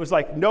 And it was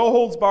like no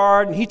holds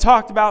barred, and he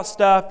talked about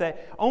stuff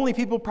that only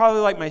people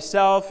probably like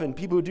myself and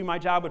people who do my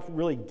job would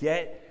really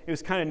get. It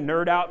was kind of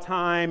nerd out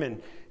time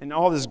and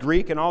all this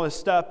Greek and all this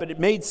stuff, but it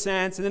made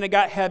sense, and then it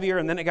got heavier,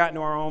 and then it got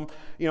into our own,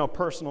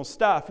 personal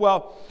stuff.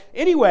 Well,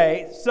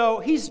 anyway, so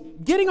he's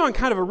getting on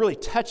kind of a really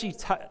touchy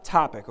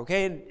topic,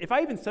 okay? And if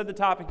I even said the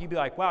topic, you'd be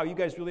like, wow, you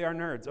guys really are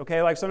nerds,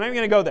 okay? Like, so I'm not even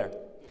going to go there.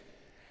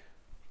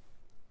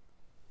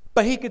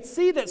 But he could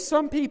see that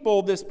some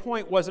people this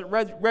point wasn't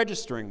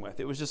registering with.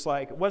 It was just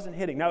like, it wasn't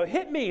hitting. Now, it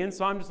hit me, and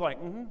so I'm just like,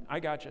 I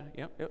got you.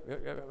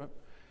 Yep.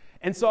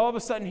 And so all of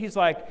a sudden, he's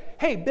like,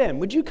 hey, Ben,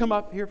 would you come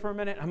up here for a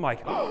minute? I'm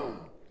like, oh.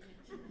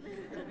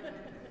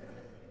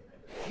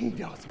 He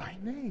knows my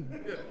name.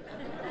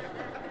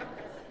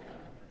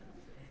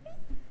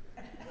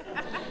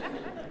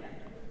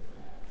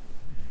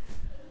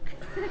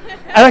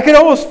 And I could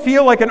almost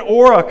feel like an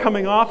aura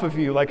coming off of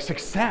you, like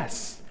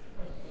success.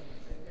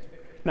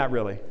 Not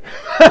really.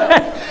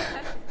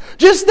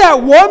 Just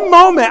that one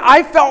moment,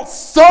 I felt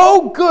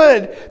so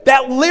good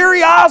that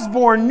Larry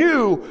Osborne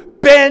knew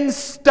Ben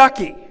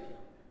Stuckey.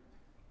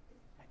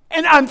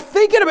 And I'm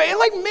thinking about it,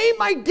 like made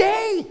my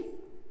day.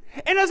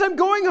 And as I'm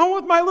going home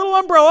with my little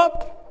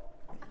umbrella,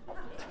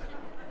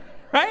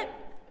 right?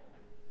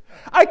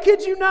 I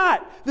kid you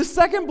not. The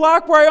second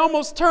block where I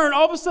almost turned,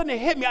 all of a sudden it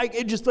hit me.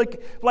 It just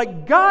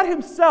like God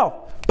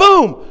himself.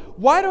 Boom!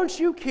 Why don't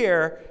you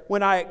care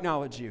when I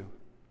acknowledge you?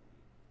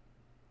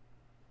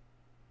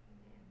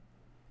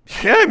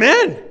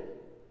 Amen.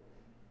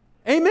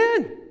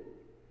 Amen.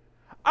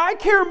 I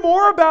care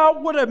more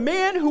about what a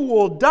man who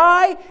will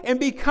die and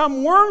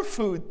become worm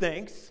food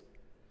thinks,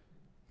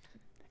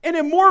 and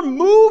am more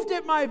moved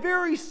at my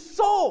very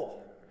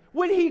soul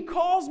when he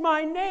calls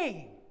my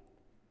name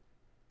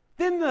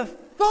than the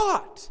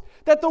thought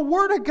that the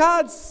Word of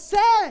God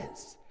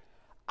says,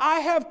 I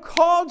have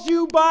called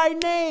you by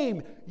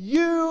name.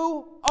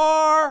 You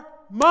are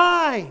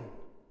mine.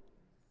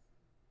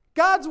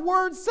 God's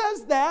Word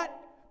says that,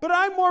 but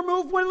I'm more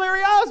moved when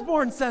Larry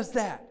Osborne says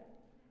that.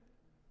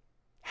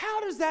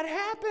 How does that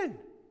happen?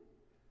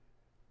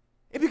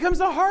 It becomes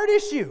a heart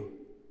issue.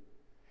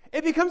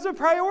 It becomes a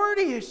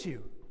priority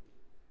issue.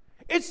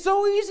 It's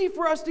so easy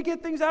for us to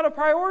get things out of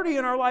priority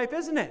in our life,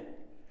 isn't it?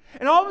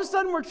 And all of a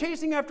sudden we're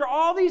chasing after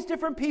all these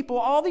different people,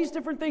 all these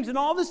different things, and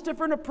all this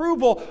different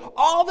approval,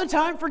 all the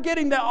time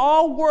forgetting that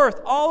all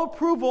worth, all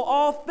approval,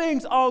 all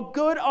things, all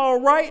good, all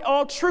right,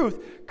 all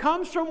truth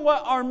comes from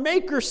what our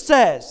Maker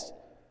says.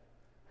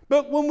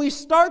 But when we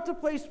start to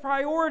place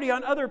priority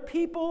on other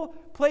people,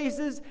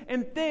 places,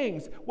 and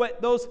things,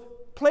 what those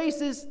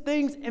places,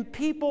 things, and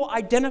people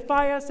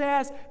identify us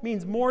as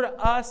means more to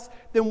us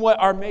than what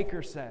our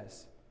Maker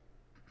says.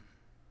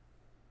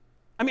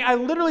 I mean, I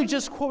literally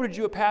just quoted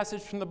you a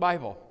passage from the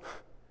Bible.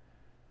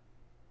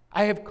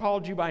 I have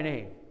called you by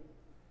name.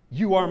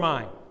 You are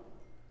mine.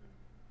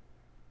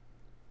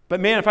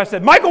 But man, if I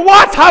said, Michael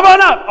Watts, how about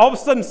up? All of a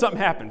sudden something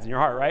happens in your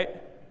heart, right?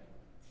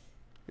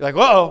 You're like,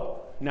 uh-oh.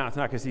 No, it's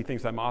not because he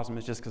thinks I'm awesome.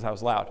 It's just because I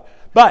was loud.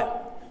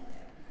 But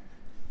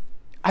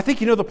I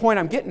think you know the point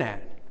I'm getting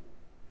at.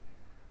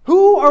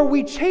 Who are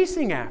we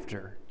chasing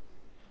after?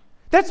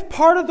 That's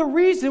part of the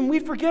reason we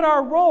forget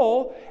our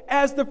role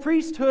as the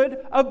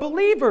priesthood of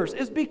believers,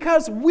 is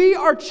because we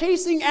are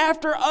chasing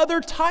after other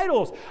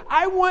titles.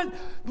 I want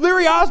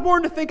Larry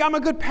Osborne to think I'm a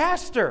good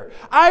pastor.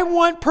 I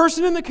want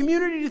person in the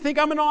community to think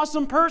I'm an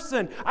awesome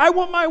person. I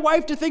want my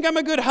wife to think I'm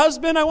a good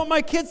husband. I want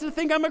my kids to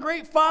think I'm a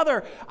great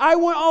father. I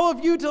want all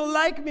of you to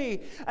like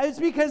me. It's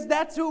because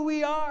that's who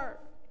we are.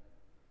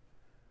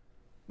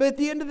 But at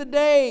the end of the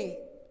day,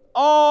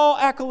 all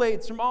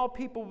accolades from all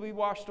people will be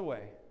washed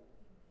away.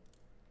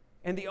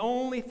 And the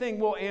only thing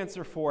we'll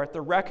answer for at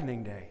the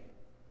reckoning day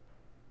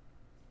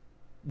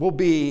will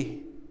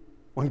be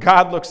when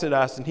God looks at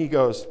us and he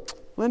goes,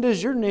 Linda,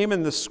 is your name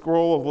in the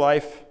scroll of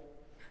life?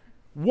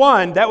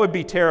 One, that would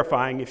be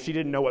terrifying if he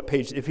didn't know what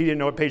page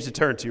to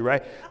turn to,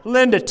 right?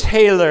 Linda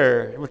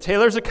Taylor. Well,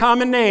 Taylor's a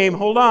common name.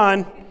 Hold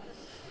on.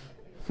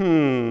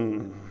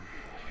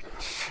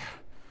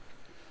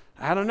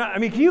 I don't know. I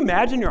mean, can you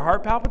imagine your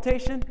heart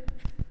palpitation?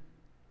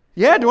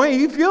 Yeah, Dwayne,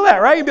 you feel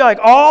that, right? You'd be like,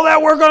 all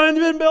that work on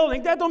the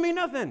building, that don't mean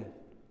nothing.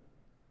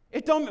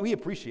 We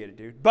appreciate it,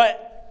 dude,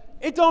 but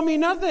it don't mean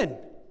nothing.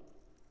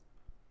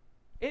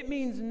 It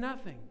means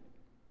nothing.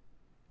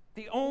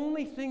 The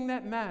only thing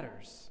that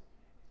matters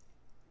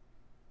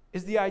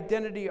is the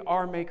identity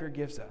our Maker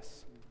gives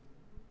us.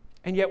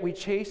 And yet we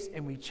chase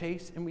and we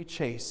chase and we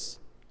chase.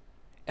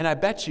 And I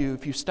bet you,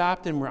 if you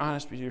stopped and were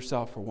honest with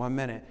yourself for 1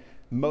 minute,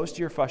 most of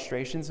your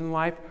frustrations in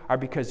life are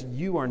because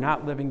you are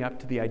not living up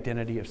to the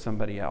identity of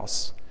somebody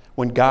else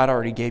when God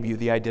already gave you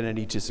the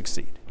identity to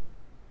succeed.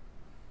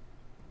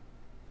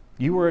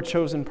 You were a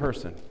chosen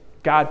person.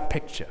 God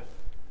picked you.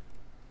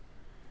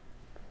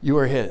 You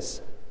are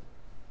His.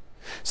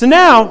 So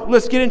now,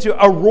 let's get into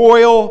a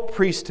royal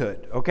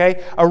priesthood,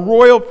 okay? A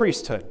royal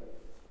priesthood.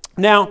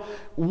 Now,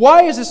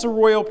 why is this a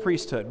royal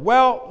priesthood?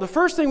 Well, the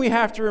first thing we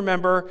have to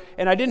remember,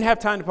 and I didn't have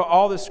time to put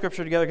all this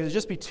scripture together because it'd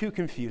just be too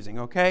confusing,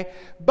 okay?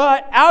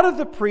 But out of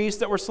the priests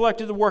that were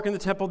selected to work in the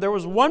temple, there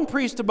was one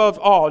priest above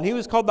all, and he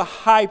was called the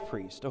high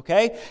priest,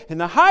 okay? And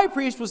the high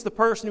priest was the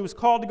person who was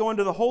called to go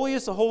into the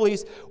holiest of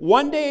holies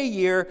one day a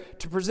year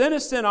to present a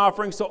sin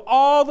offering so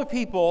all the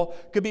people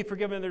could be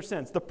forgiven of their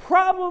sins. The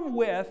problem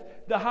with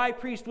the high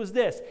priest was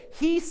this: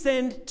 he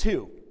sinned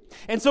too.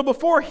 And so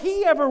before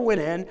he ever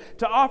went in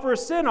to offer a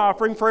sin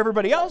offering for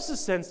everybody else's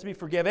sins to be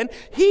forgiven,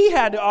 he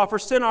had to offer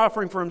sin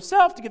offering for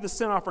himself, to get the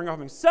sin offering off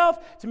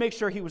himself, to make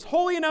sure he was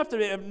holy enough to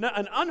have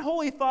an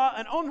unholy thought,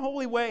 an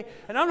unholy way,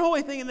 an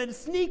unholy thing, and then to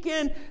sneak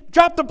in,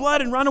 drop the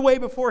blood, and run away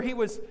before he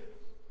was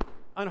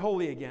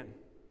unholy again.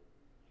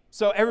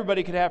 So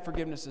everybody could have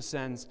forgiveness of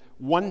sins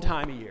one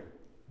time a year.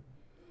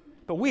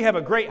 But we have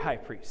a great high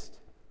priest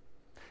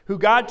who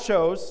God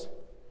chose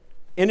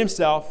in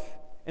himself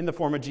in the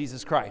form of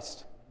Jesus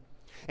Christ.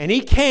 And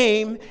he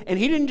came, and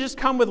he didn't just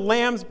come with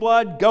lamb's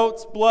blood,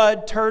 goat's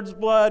blood, turd's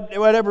blood,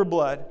 whatever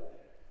blood.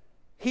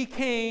 He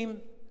came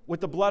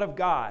with the blood of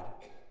God,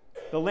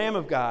 the Lamb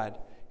of God.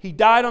 He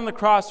died on the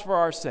cross for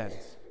our sins.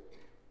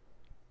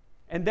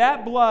 And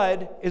that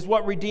blood is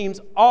what redeems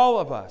all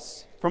of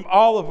us from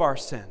all of our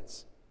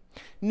sins.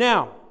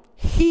 Now,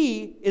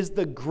 he is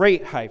the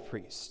great high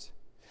priest.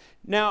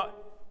 Now,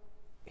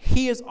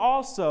 he is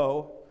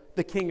also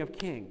the King of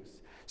Kings.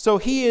 So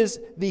he is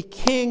the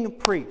king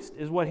priest,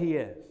 is what he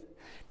is.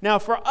 Now,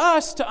 for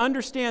us to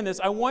understand this,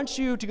 I want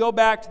you to go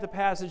back to the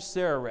passage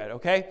Sarah read,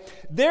 okay?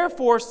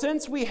 Therefore,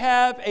 since we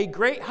have a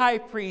great high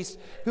priest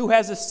who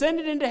has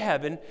ascended into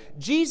heaven,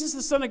 Jesus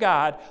the Son of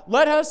God,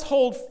 let us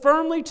hold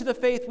firmly to the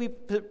faith we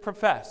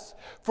profess.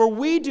 For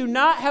we do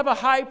not have a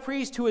high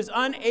priest who is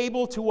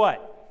unable to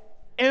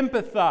what?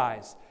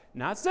 Empathize.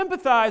 Not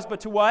sympathize,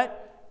 but to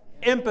what?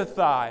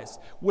 Empathize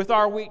with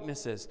our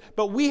weaknesses.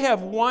 But we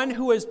have one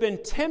who has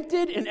been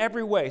tempted in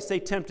every way. Say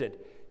tempted.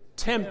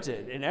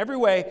 Tempted in every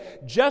way,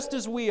 just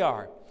as we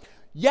are.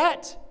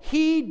 Yet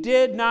he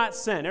did not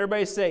sin.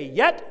 Everybody say,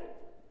 yet?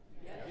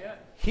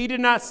 He did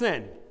not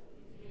sin.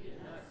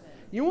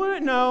 You want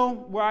to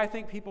know where I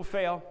think people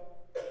fail?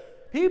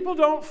 People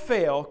don't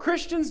fail.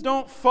 Christians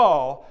don't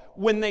fall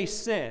when they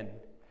sin.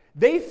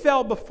 They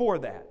fell before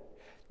that.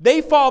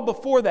 They fall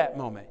before that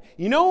moment.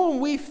 You know when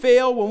we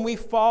fail, when we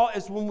fall,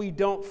 is when we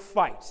don't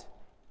fight.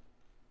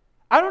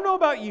 I don't know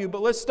about you,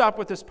 but let's stop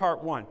with this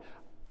part one.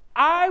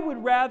 I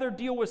would rather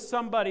deal with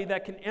somebody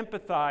that can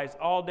empathize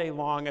all day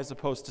long as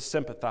opposed to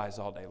sympathize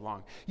all day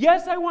long.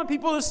 Yes, I want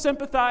people to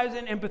sympathize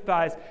and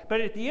empathize,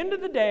 but at the end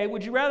of the day,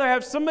 would you rather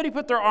have somebody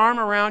put their arm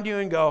around you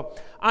and go,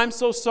 I'm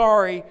so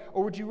sorry,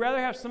 or would you rather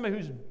have somebody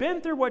who's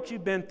been through what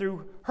you've been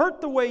through,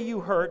 hurt the way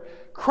you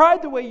hurt,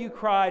 cried the way you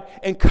cried,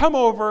 and come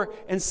over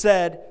and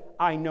said,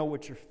 I know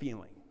what you're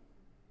feeling?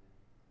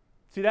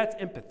 See, that's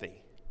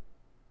empathy.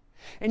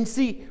 And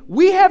see,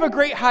 we have a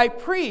great high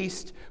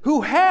priest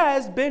who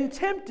has been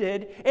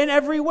tempted in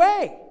every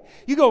way.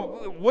 You go,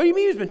 what do you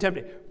mean he's been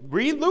tempted?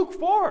 Read Luke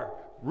 4.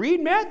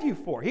 Read Matthew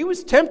 4. He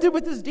was tempted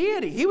with his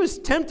deity. He was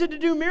tempted to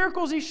do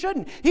miracles he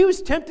shouldn't. He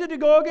was tempted to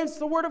go against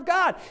the Word of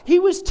God. He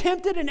was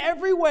tempted in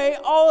every way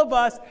all of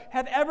us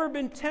have ever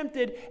been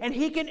tempted, and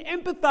he can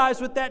empathize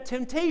with that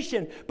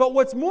temptation. But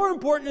what's more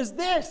important is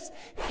this.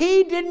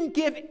 He didn't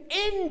give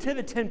in to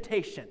the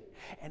temptation.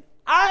 And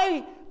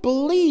I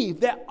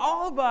believe that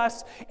all of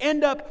us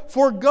end up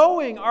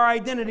foregoing our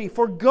identity,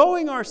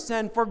 foregoing our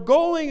sin,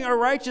 foregoing our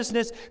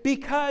righteousness,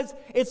 because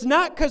it's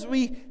not because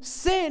we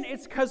sin,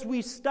 it's because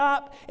we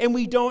stop and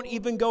we don't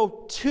even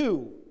go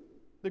to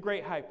the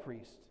great high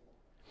priest.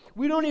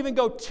 We don't even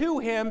go to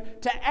him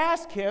to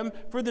ask him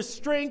for the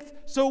strength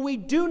so we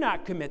do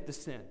not commit the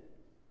sin.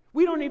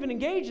 We don't even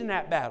engage in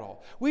that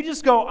battle. We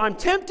just go, I'm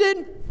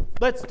tempted,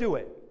 let's do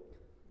it.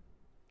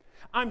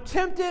 I'm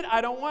tempted, I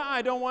don't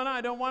want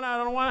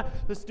to.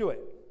 Let's do it.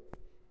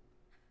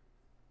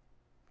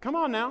 Come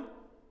on now.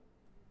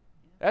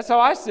 That's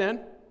how I sin.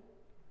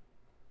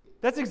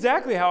 That's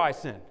exactly how I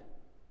sin.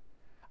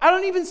 I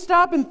don't even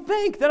stop and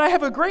think that I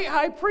have a great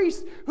high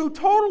priest who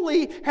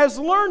totally has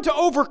learned to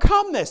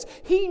overcome this.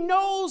 He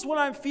knows what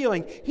I'm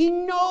feeling. He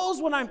knows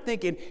what I'm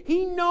thinking.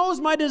 He knows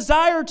my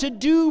desire to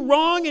do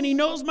wrong, and he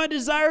knows my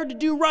desire to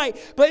do right.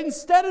 But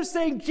instead of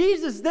saying,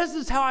 Jesus, this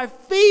is how I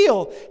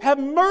feel, have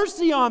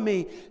mercy on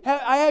me,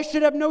 I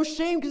should have no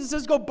shame, because it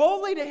says go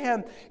boldly to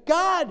him.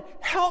 God,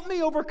 help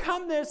me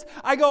overcome this.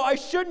 I go, I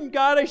shouldn't,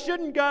 God, I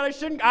shouldn't, God, I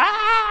shouldn't.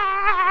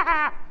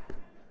 Ah!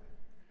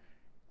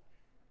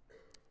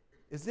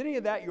 Is any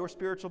of that your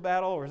spiritual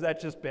battle, or is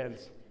that just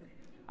Ben's?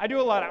 I do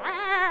a lot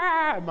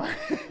of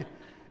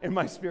in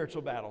my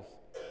spiritual battles.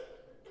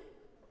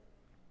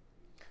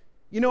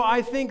 You know,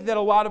 I think that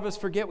a lot of us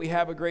forget we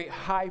have a great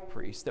high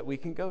priest that we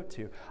can go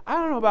to. I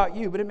don't know about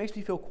you, but it makes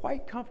me feel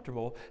quite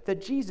comfortable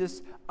that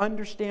Jesus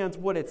understands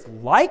what it's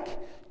like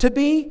to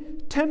be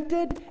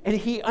tempted, and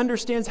he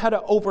understands how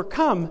to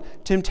overcome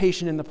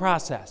temptation in the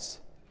process.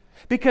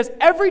 Because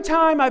every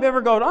time I've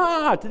ever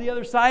gone, to the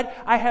other side,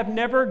 I have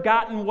never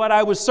gotten what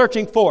I was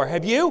searching for.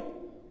 Have you?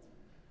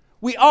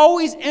 We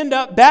always end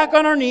up back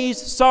on our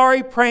knees,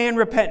 sorry, praying,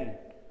 repenting.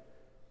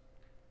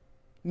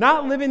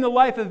 Not living the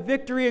life of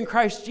victory in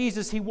Christ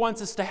Jesus he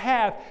wants us to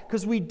have,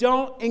 because we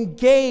don't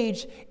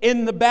engage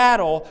in the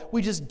battle.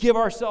 We just give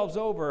ourselves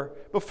over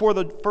before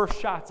the first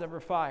shot's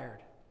ever fired.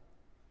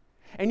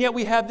 And yet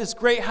we have this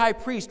great high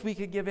priest we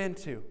could give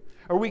into,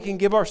 or we can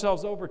give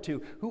ourselves over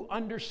to, who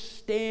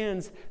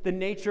understands the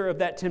nature of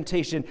that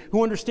temptation,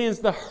 who understands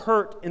the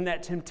hurt in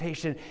that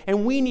temptation.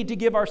 And we need to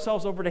give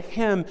ourselves over to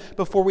him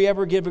before we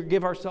ever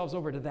give ourselves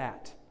over to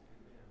that.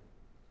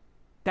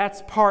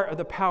 That's part of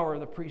the power of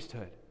the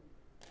priesthood.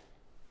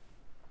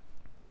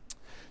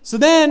 So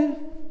then,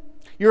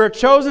 you're a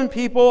chosen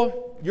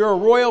people, you're a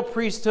royal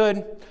priesthood.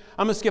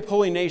 I'm going to skip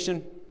holy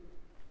nation.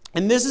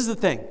 And this is the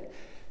thing.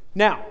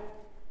 Now,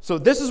 so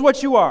this is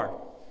what you are.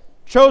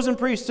 Chosen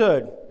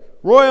priesthood.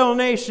 Royal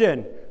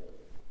nation,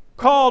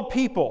 called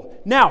people.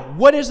 Now,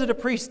 what is it a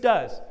priest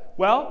does?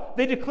 Well,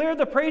 they declare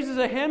the praises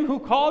of him who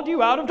called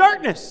you out of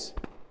darkness.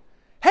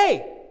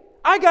 Hey,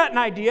 I got an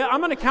idea.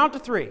 I'm going to count to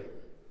 3.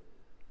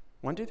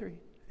 1, 2, 3.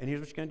 And here's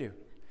what you're going to do.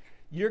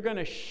 You're going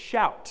to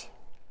shout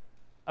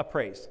a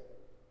praise.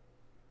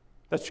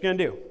 That's what you're going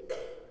to do.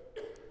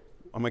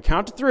 I'm going to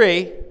count to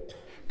 3.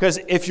 Because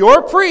if you're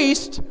a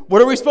priest,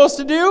 what are we supposed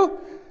to do?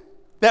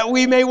 That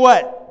we may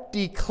what?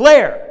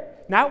 Declare.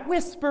 Not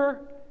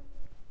whisper.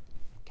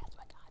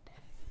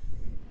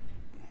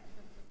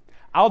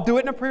 I'll do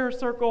it in a prayer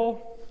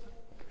circle.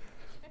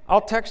 I'll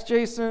text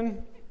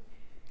Jason.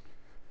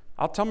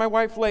 I'll tell my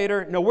wife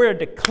later. No, we're to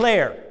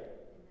declare.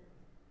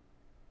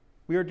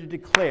 We are to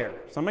declare.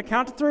 So I'm going to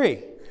count to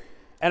 3.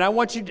 And I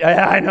want you to,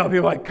 I know people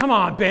are like, come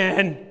on,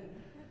 Ben.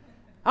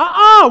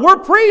 We're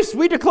priests.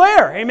 We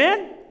declare.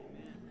 Amen?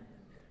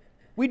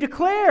 We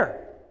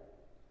declare.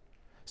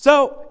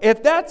 So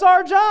if that's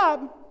our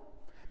job,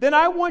 then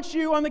I want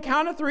you on the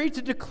count of 3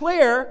 to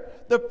declare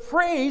the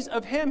praise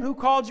of Him who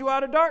called you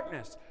out of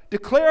darkness.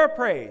 Declare a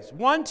praise.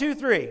 1, 2,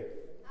 3.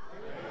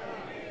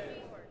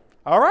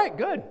 All right,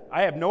 good.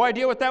 I have no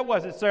idea what that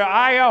was. It's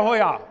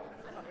ayahoya.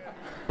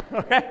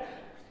 Okay?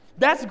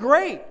 That's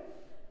great.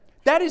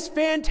 That is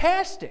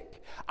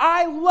fantastic.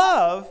 I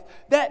love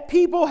that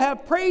people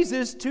have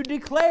praises to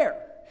declare.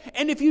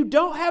 And if you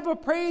don't have a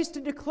praise to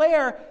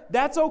declare,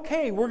 that's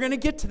okay. We're going to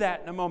get to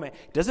that in a moment.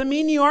 Doesn't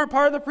mean you aren't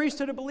part of the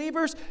priesthood of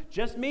believers.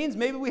 Just means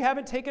maybe we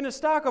haven't taken a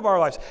stock of our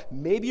lives.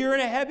 Maybe you're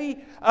in a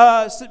heavy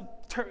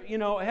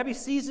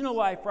season of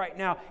life right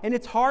now, and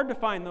it's hard to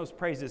find those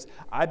praises.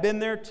 I've been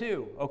there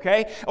too,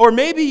 okay? Or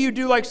maybe you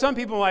do like some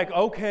people, like,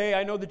 okay,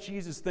 I know the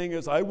Jesus thing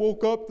is I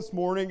woke up this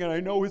morning and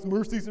I know His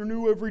mercies are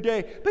new every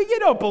day, but you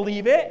don't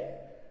believe it.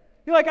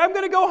 You're like, I'm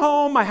going to go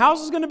home. My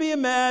house is going to be a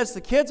mess. The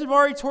kids have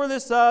already tore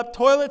this up.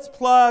 Toilet's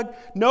plugged.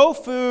 No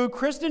food.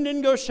 Kristen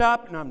didn't go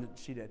shop. No,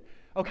 she did.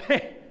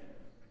 Okay.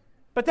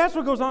 But that's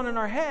what goes on in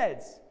our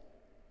heads.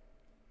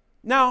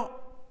 Now,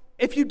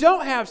 if you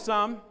don't have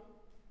some,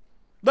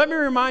 let me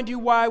remind you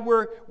why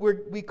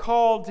we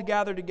called to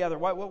gather together.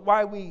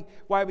 Why we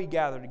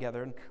gather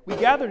together. And we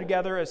gather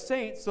together as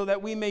saints so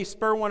that we may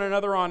spur one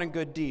another on in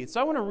good deeds. So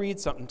I want to read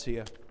something to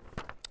you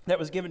that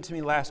was given to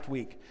me last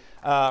week,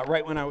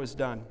 right when I was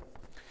done.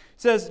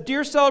 It says,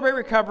 Dear Celebrate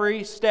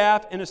Recovery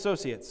staff and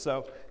associates.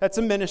 So that's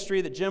a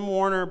ministry that Jim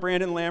Warner,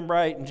 Brandon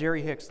Lambright, and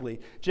Jerry Hicks lead.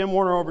 Jim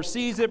Warner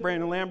oversees it.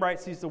 Brandon Lambright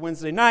sees the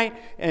Wednesday night.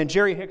 And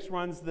Jerry Hicks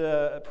runs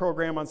the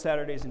program on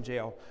Saturdays in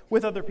jail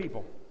with other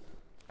people.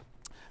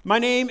 My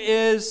name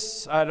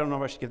is, I don't know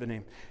if I should give the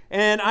name.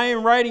 And I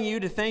am writing you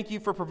to thank you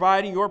for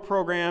providing your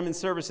program and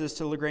services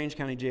to LaGrange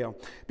County Jail.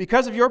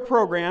 Because of your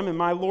program and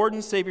my Lord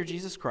and Savior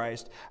Jesus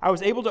Christ, I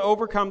was able to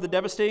overcome the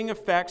devastating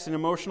effects and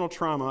emotional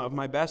trauma of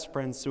my best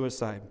friend's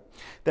suicide.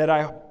 That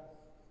I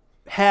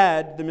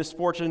had the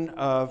misfortune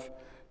of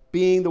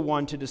being the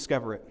one to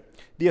discover it.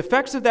 The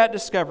effects of that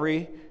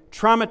discovery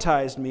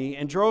traumatized me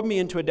and drove me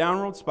into a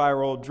downward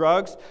spiral of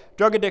drugs,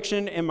 drug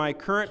addiction, and my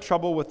current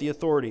trouble with the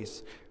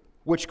authorities,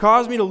 which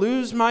caused me to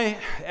lose my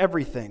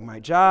everything, my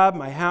job,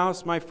 my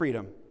house, my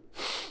freedom.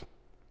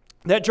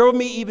 That drove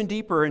me even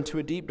deeper into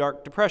a deep,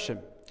 dark depression.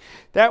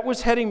 That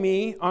was heading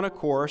me on a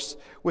course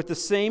with the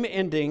same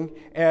ending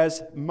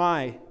as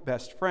my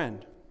best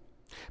friend.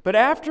 But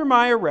after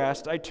my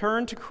arrest, I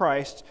turned to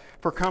Christ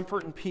for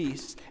comfort and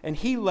peace, and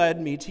He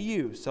led me to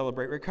you,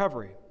 Celebrate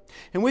Recovery.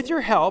 And with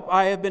your help,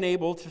 I have been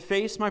able to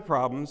face my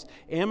problems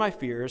and my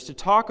fears, to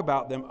talk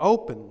about them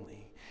openly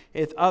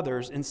with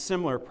others in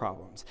similar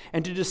problems,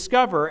 and to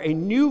discover a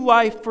new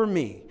life for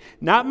me,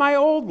 not my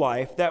old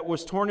life that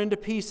was torn into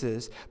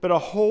pieces, but a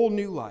whole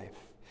new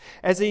life.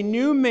 As a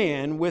new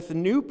man with a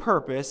new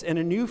purpose and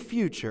a new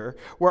future,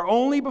 where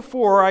only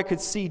before I could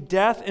see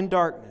death and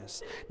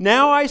darkness,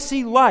 now I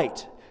see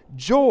light,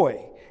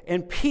 joy,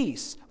 and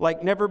peace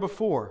like never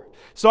before.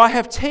 So I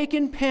have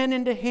taken pen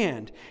into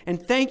hand,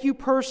 and thank you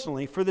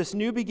personally for this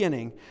new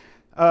beginning,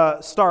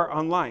 start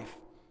on life.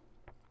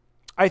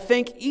 I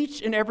thank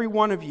each and every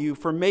one of you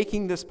for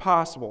making this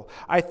possible.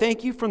 I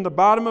thank you from the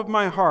bottom of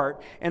my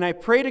heart, and I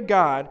pray to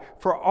God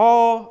for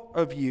all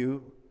of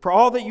you, for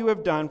all that you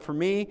have done for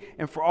me,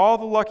 and for all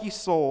the lucky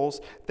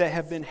souls that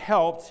have been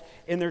helped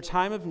in their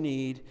time of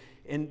need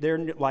in their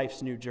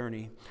life's new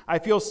journey. I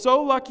feel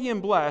so lucky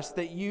and blessed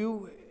that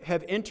you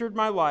have entered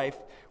my life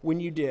when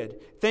you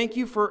did. Thank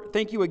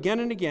you again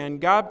and again.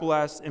 God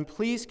bless, and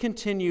please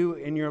continue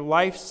in your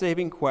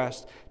life-saving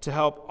quest to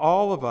help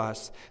all of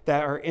us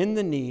that are in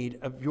the need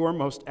of your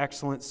most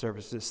excellent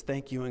services.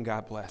 Thank you, and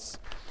God bless.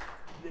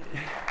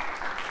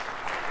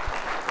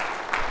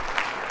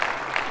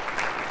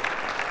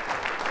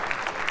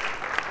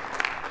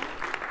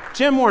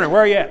 Jim Warner,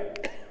 where are you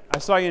at? I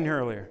saw you in here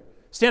earlier.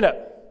 Stand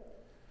up.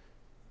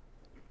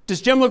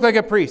 Does Jim look like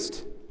a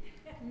priest?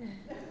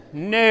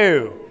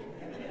 No.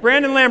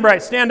 Brandon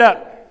Lambright, stand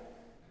up.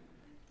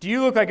 Do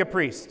you look like a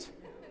priest?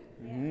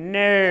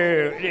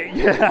 No.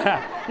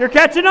 You're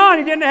catching on.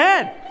 You're getting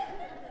ahead.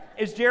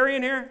 Is Jerry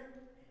in here?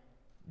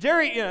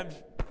 Jerry,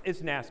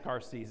 it's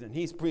NASCAR season.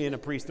 He's being a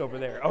priest over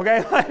there,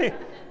 okay?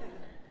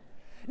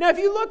 Now, if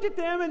you looked at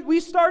them, and we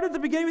started at the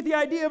beginning with the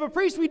idea of a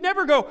priest, we'd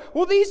never go,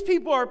 well, these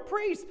people are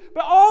priests.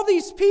 But all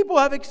these people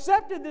have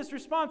accepted this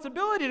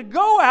responsibility to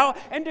go out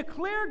and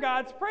declare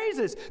God's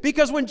praises.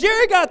 Because when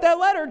Jerry got that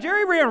letter,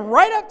 Jerry ran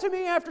right up to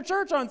me after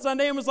church on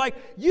Sunday and was like,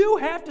 you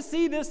have to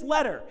see this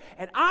letter.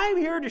 And I'm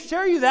here to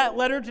share you that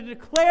letter to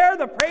declare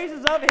the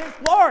praises of His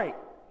glory. Amen.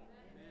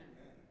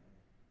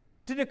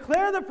 To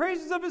declare the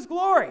praises of His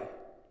glory.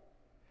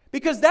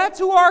 Because that's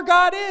who our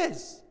God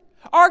is.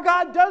 Our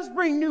God does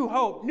bring new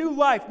hope, new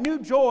life, new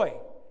joy,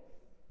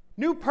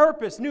 new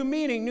purpose, new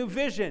meaning, new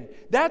vision.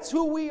 That's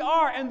who we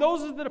are, and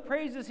those are the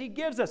praises He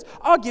gives us.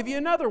 I'll give you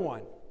another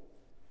one.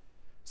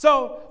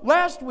 So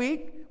last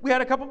week, we had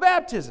a couple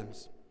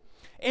baptisms.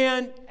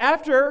 And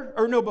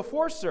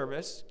before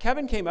service,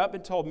 Kevin came up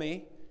and told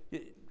me,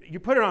 you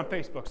put it on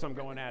Facebook, so I'm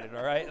going at it,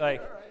 all right?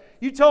 Like,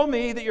 you told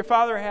me that your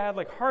father had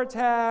like heart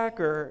attack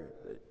or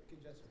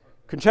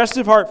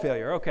congestive heart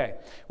failure. Okay.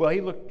 Well,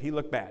 he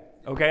looked bad.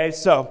 Okay.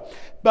 So,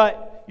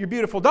 but your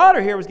beautiful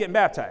daughter here was getting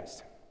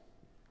baptized.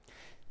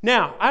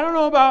 Now, I don't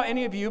know about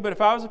any of you, but if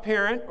I was a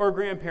parent or a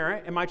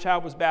grandparent and my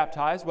child was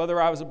baptized,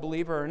 whether I was a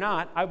believer or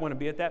not, I'd want to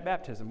be at that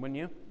baptism, wouldn't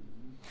you?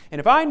 And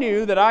if I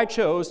knew that I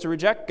chose to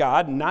reject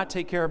God and not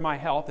take care of my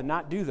health and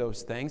not do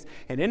those things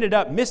and ended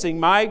up missing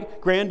my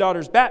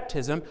granddaughter's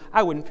baptism,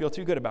 I wouldn't feel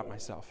too good about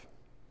myself.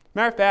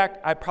 Matter of fact,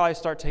 I'd probably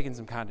start taking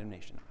some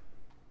condemnation.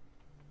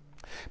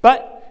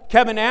 But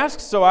Kevin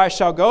asked, so I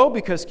shall go,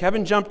 because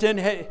Kevin jumped in,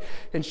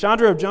 and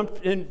Chandra have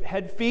jumped in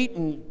head, feet,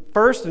 and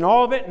first, and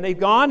all of it, and they've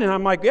gone, and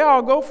I'm like, yeah,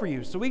 I'll go for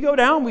you. So we go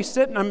down, we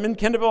sit, and I'm in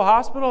Kendallville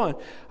Hospital, and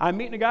I'm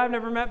meeting a guy I've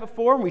never met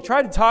before, and we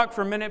tried to talk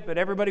for a minute, but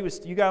everybody was,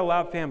 you got a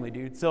loud family,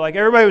 dude. So like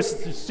everybody was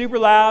super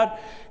loud,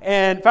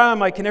 and finally I'm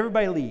like, can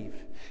everybody leave?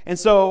 And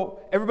so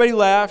everybody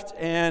left,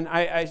 and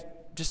I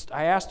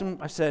asked him,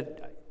 I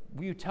said,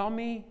 will you tell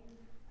me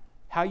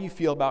how you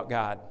feel about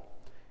God?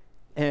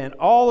 And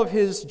all of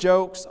his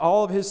jokes,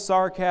 all of his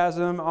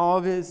sarcasm, all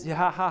of his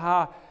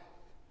ha,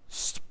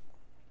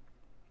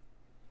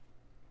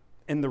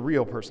 and the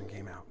real person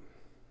came out.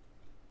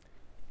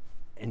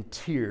 And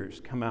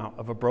tears come out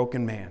of a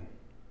broken man.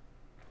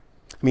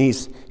 I mean,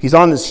 he's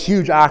on this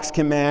huge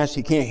oxygen mask.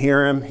 He can't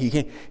hear him.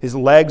 His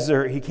legs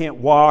he can't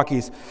walk.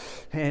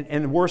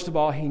 And worst of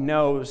all, he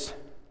knows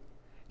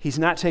he's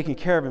not taking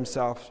care of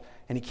himself,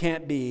 and he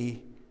can't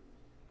be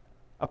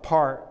a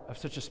part of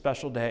such a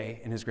special day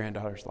in his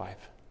granddaughter's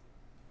life.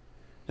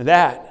 Now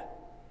that,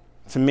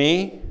 to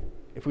me,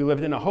 if we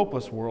lived in a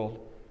hopeless world,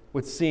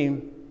 would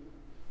seem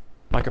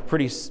like a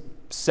pretty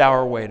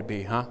sour way to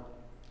be, huh?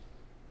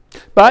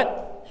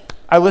 But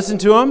I listened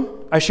to him.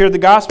 I shared the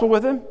gospel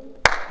with him.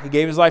 He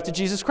gave his life to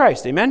Jesus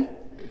Christ. Amen?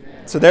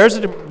 Amen. So there's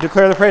to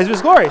declare the praise of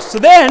His glory. So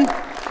then,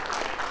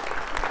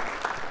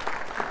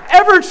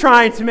 ever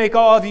trying to make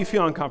all of you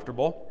feel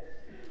uncomfortable,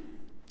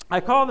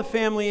 I called the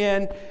family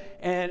in.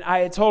 And I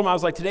had told him, I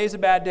was like, today's a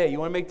bad day. You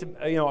want to make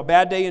a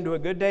bad day into a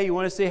good day? You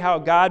want to see how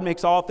God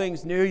makes all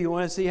things new? You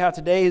want to see how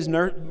today His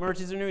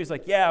mercies are new? He's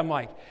like, yeah. I'm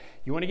like,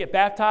 you want to get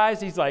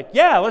baptized? He's like,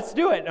 yeah, let's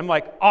do it. I'm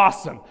like,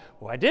 awesome.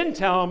 What I didn't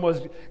tell him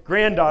was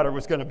granddaughter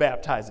was going to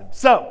baptize him.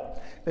 So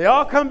they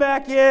all come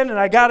back in, and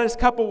I got his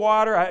cup of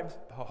water. I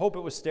hope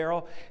it was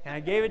sterile. And I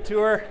gave it to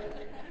her.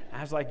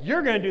 I was like,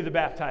 you're going to do the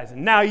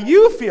baptizing. Now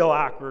you feel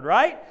awkward,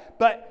 right?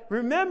 But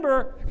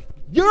remember,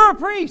 you're a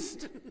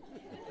priest.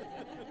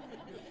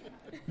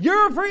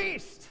 You're a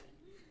priest.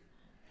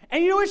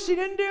 And you know what she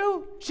didn't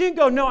do? She didn't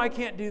go, no, I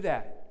can't do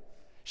that.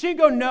 She didn't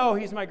go, no,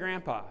 he's my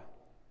grandpa.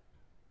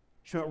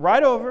 She went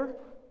right over,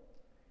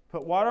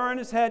 put water on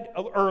his head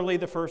early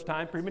the first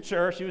time,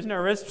 premature. She was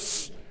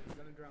nervous.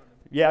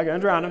 Yeah, going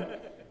to drown him.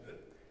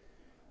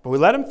 But we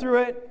led him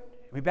through it.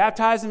 We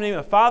baptized him in the name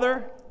of the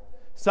Father,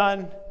 Son,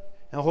 and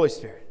the Holy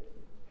Spirit.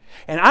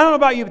 And I don't know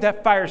about you, but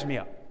that fires me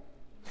up.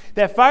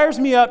 That fires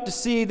me up to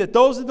see that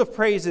those are the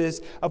praises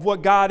of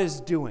what God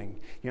is doing.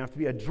 You don't have to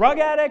be a drug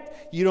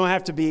addict. You don't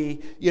have to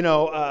be,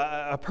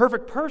 a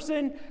perfect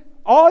person.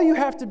 All you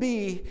have to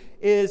be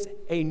is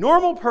a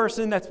normal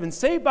person that's been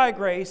saved by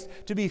grace,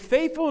 to be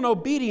faithful and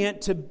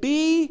obedient, to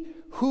be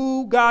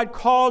who God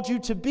called you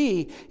to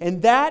be.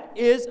 And that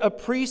is a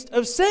priest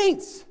of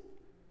saints.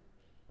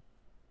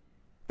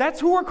 That's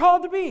who we're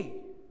called to be.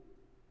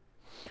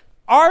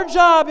 Our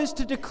job is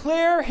to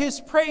declare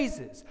His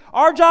praises.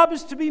 Our job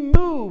is to be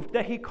moved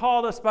that He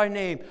called us by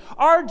name.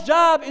 Our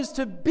job is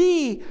to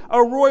be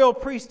a royal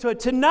priesthood,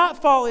 to not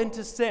fall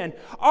into sin.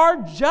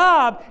 Our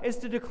job is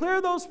to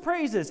declare those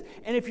praises.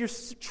 And if you're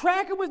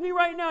tracking with me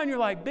right now and you're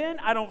like, Ben,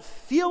 I don't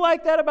feel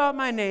like that about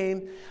my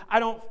name.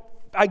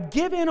 I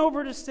give in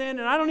over to sin,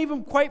 and I don't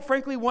even quite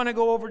frankly want to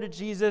go over to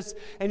Jesus.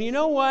 And you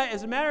know what?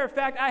 As a matter of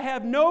fact, I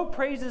have no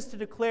praises to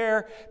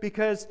declare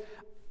because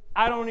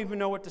I don't even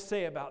know what to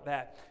say about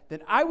that. Then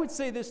I would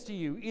say this to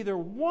you. Either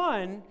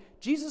one,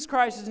 Jesus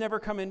Christ has never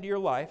come into your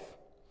life,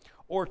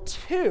 or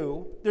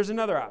two, there's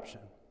another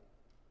option.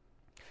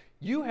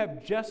 You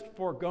have just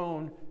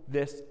foregone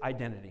this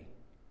identity.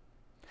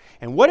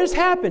 And what has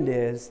happened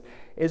is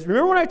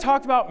remember when I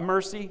talked about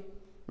mercy?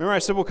 Remember I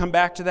said we'll come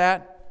back to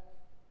that?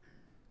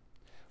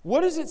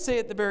 What does it say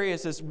at the very end?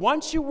 It says,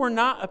 once you were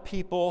not a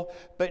people,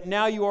 but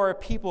now you are a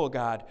people of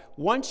God.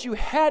 Once you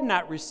had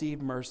not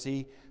received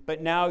mercy,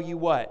 but now you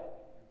what?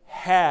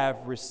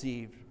 Have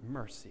received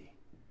mercy.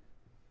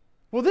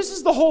 Well, this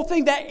is the whole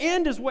thing. That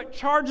end is what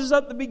charges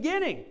up the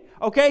beginning.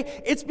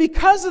 Okay? It's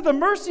because of the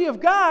mercy of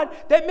God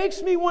that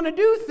makes me want to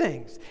do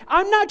things.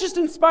 I'm not just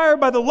inspired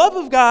by the love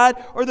of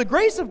God or the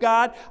grace of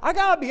God. I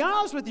got to be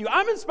honest with you.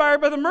 I'm inspired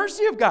by the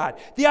mercy of God.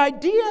 The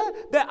idea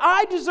that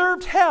I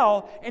deserved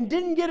hell and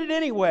didn't get it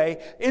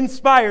anyway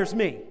inspires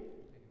me.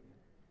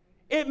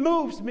 It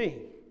moves me.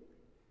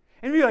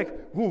 And you're like,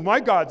 oh, my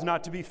God's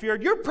not to be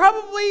feared. You're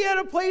probably at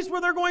a place where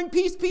they're going,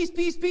 peace, peace,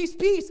 peace, peace,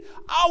 peace.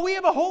 Oh, we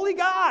have a holy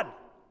God.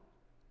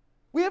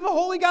 We have a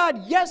holy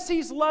God. Yes,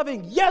 He's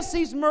loving. Yes,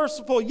 He's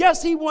merciful.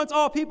 Yes, He wants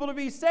all people to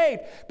be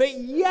saved. But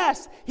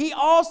yes, He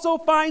also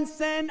finds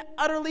sin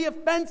utterly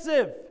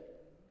offensive.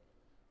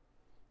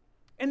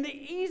 And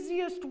the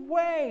easiest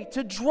way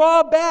to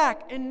draw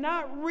back and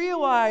not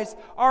realize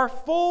our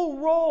full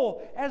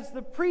role as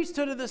the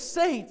priesthood of the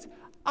saints,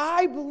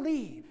 I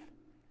believe,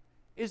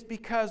 is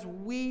because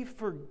we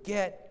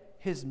forget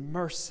His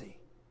mercy.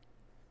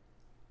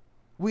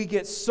 We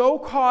get so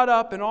caught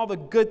up in all the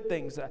good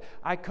things.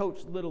 I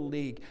coached Little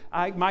League.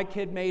 My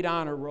kid made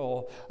honor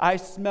roll. I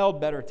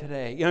smelled better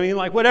today. You know what I mean?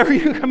 Like whatever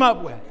you come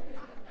up with.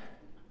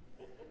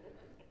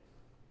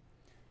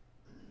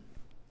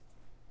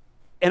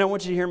 And I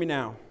want you to hear me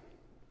now.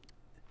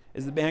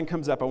 As the band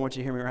comes up, I want you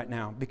to hear me right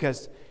now.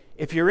 Because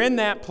if you're in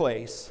that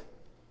place,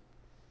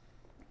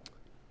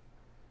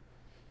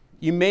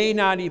 you may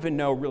not even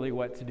know really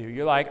what to do.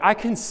 You're like, I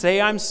can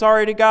say I'm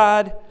sorry to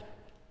God,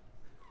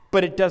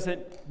 but it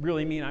doesn't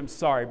really mean I'm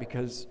sorry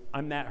because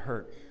I'm that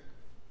hurt.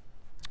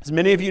 As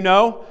many of you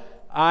know,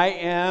 I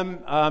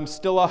am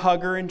still a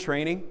hugger in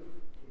training.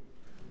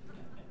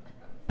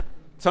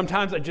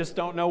 Sometimes I just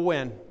don't know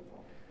when.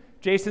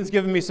 Jason's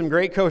given me some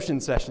great coaching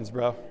sessions,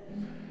 bro.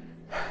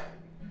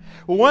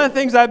 Well, one of the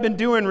things I've been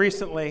doing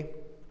recently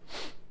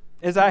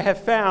is I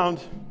have found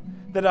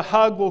that a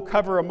hug will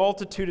cover a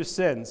multitude of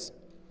sins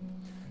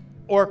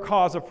or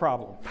cause a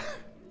problem.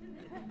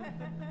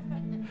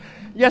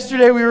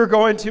 Yesterday we were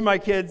going to my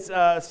kids,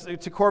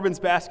 to Corbin's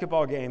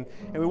basketball game,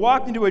 and we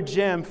walked into a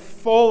gym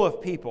full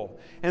of people.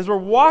 And as we're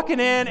walking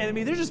in, and I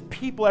mean, there's just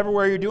people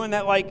everywhere. You're doing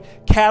that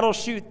like cattle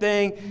shoot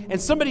thing, and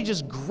somebody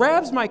just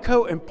grabs my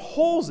coat and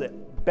pulls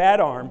it,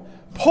 bad arm,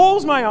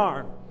 pulls my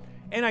arm.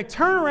 And I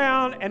turn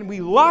around and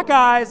we lock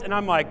eyes, and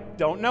I'm like,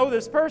 don't know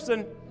this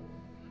person.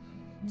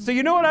 So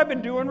you know what I've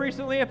been doing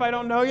recently if I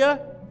don't know you?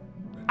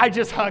 I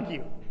just hug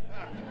you.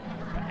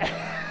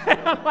 And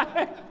I'm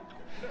like,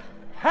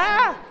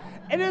 ha!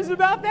 And it was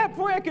about that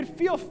point I could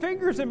feel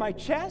fingers in my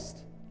chest.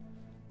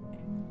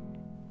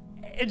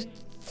 And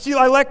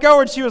I let go,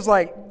 and she was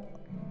like,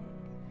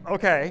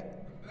 okay.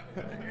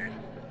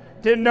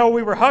 Didn't know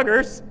we were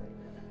huggers.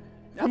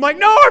 I'm like,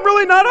 no, I'm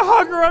really not a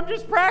hugger. I'm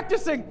just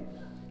practicing.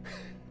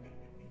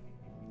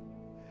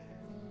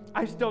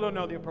 I still don't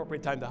know the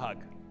appropriate time to hug.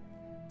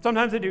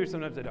 Sometimes I do,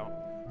 sometimes I don't.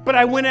 But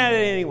I went at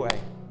it anyway.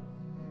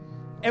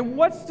 And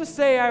what's to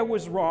say I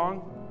was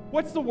wrong?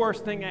 What's the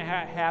worst thing that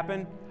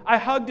happened? I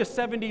hugged a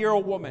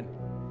 70-year-old woman.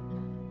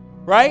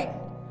 Right?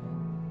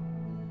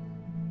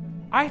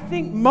 I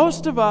think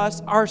most of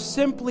us are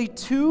simply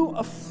too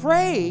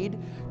afraid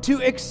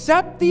to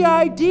accept the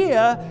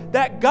idea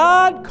that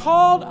God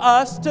called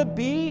us to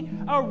be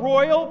a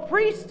royal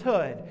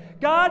priesthood.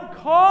 God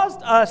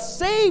caused us,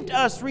 saved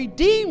us,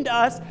 redeemed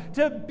us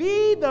to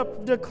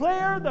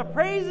declare the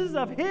praises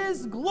of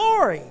His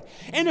glory.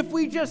 And if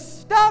we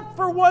just stopped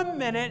for 1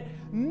 minute,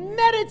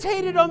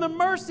 meditated on the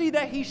mercy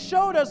that He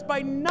showed us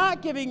by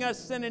not giving us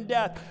sin and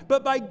death,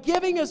 but by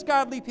giving us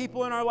godly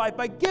people in our life,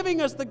 by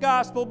giving us the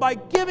gospel, by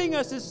giving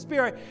us His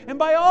Spirit, and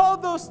by all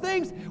of those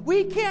things,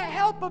 we can't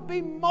help but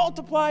be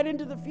multiplied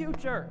into the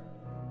future.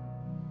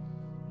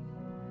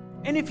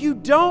 And if you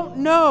don't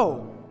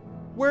know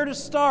where to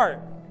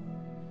start,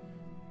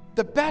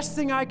 the best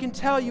thing I can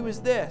tell you is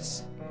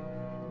this.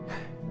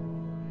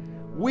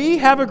 We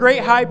have a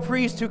great high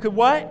priest who could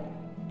what?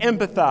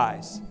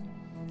 Empathize.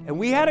 And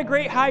we had a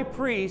great high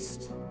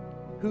priest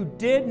who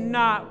did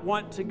not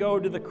want to go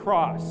to the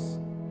cross.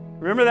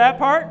 Remember that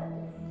part?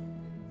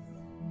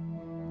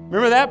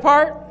 Remember that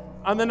part?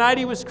 On the night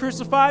He was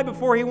crucified,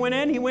 before He went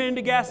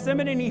into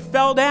Gethsemane and He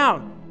fell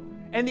down.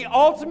 And the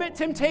ultimate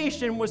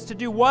temptation was to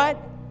do what?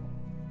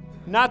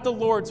 Not the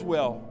Lord's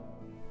will,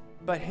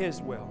 but His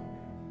will.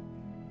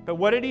 But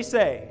what did He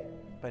say?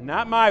 But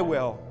not my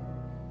will,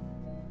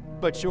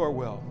 but your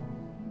will.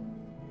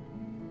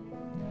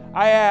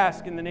 I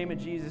ask in the name of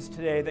Jesus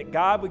today that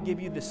God would give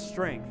you the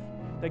strength,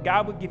 that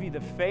God would give you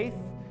the faith,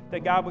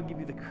 that God would give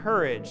you the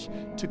courage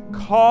to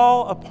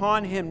call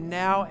upon Him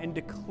now and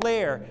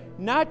declare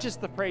not just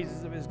the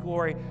praises of His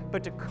glory,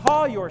 but to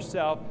call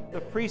yourself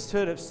the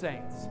priesthood of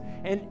saints.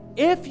 And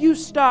if you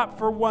stop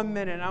for 1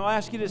 minute, and I'll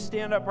ask you to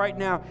stand up right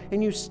now,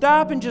 and you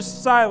stop in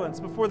just silence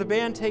before the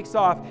band takes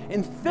off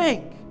and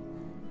think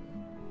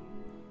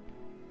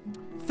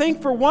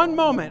for 1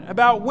 moment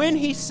about when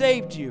He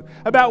saved you,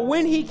 about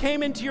when He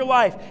came into your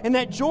life, and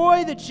that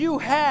joy that you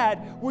had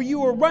where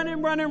you were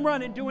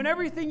running, doing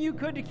everything you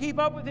could to keep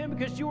up with Him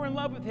because you were in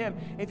love with Him.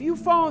 If you've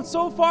fallen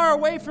so far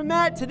away from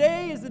that,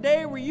 today is the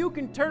day where you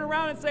can turn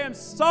around and say, I'm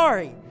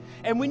sorry.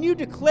 And when you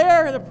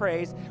declare the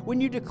praise, when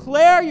you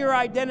declare your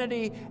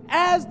identity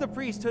as the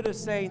priesthood of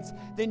saints,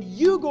 then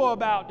you go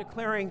about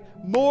declaring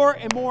more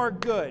and more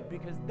good,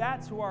 because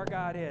that's who our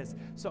God is.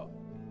 So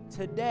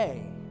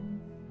today,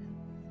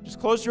 just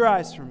close your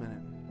eyes for a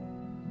minute.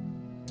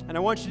 And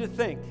I want you to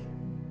think,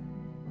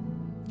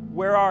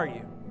 where are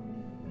you?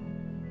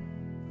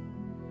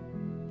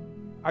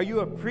 Are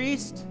you a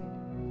priest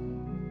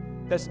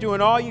that's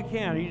doing all you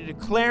can? Are you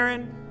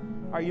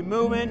declaring? Are you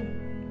moving?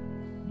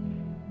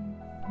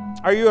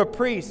 Are you a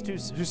priest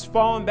who's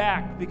fallen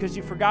back because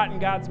you've forgotten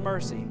God's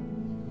mercy?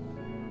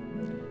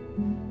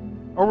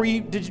 Or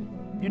did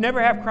you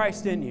never have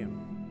Christ in you?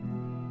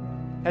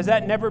 Has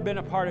that never been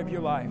a part of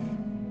your life?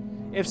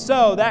 If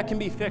so, that can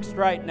be fixed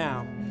right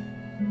now.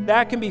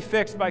 That can be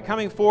fixed by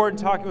coming forward and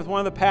talking with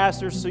one of the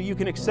pastors so you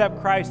can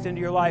accept Christ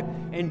into your life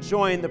and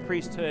join the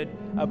priesthood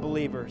of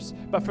believers.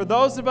 But for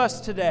those of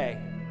us today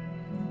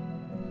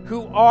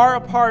who are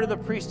a part of the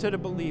priesthood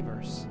of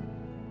believers,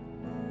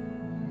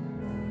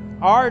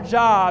 our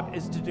job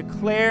is to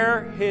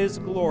declare His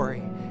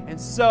glory. And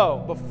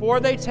so, before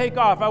they take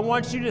off, I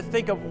want you to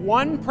think of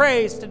one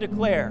praise to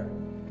declare.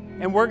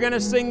 And we're going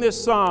to sing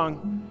this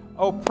song,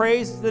 "Oh,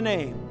 Praise the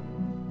Name."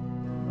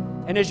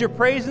 And as you're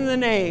praising the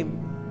name,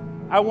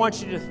 I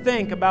want you to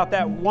think about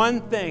that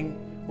one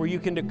thing where you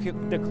can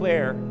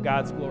declare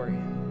God's glory.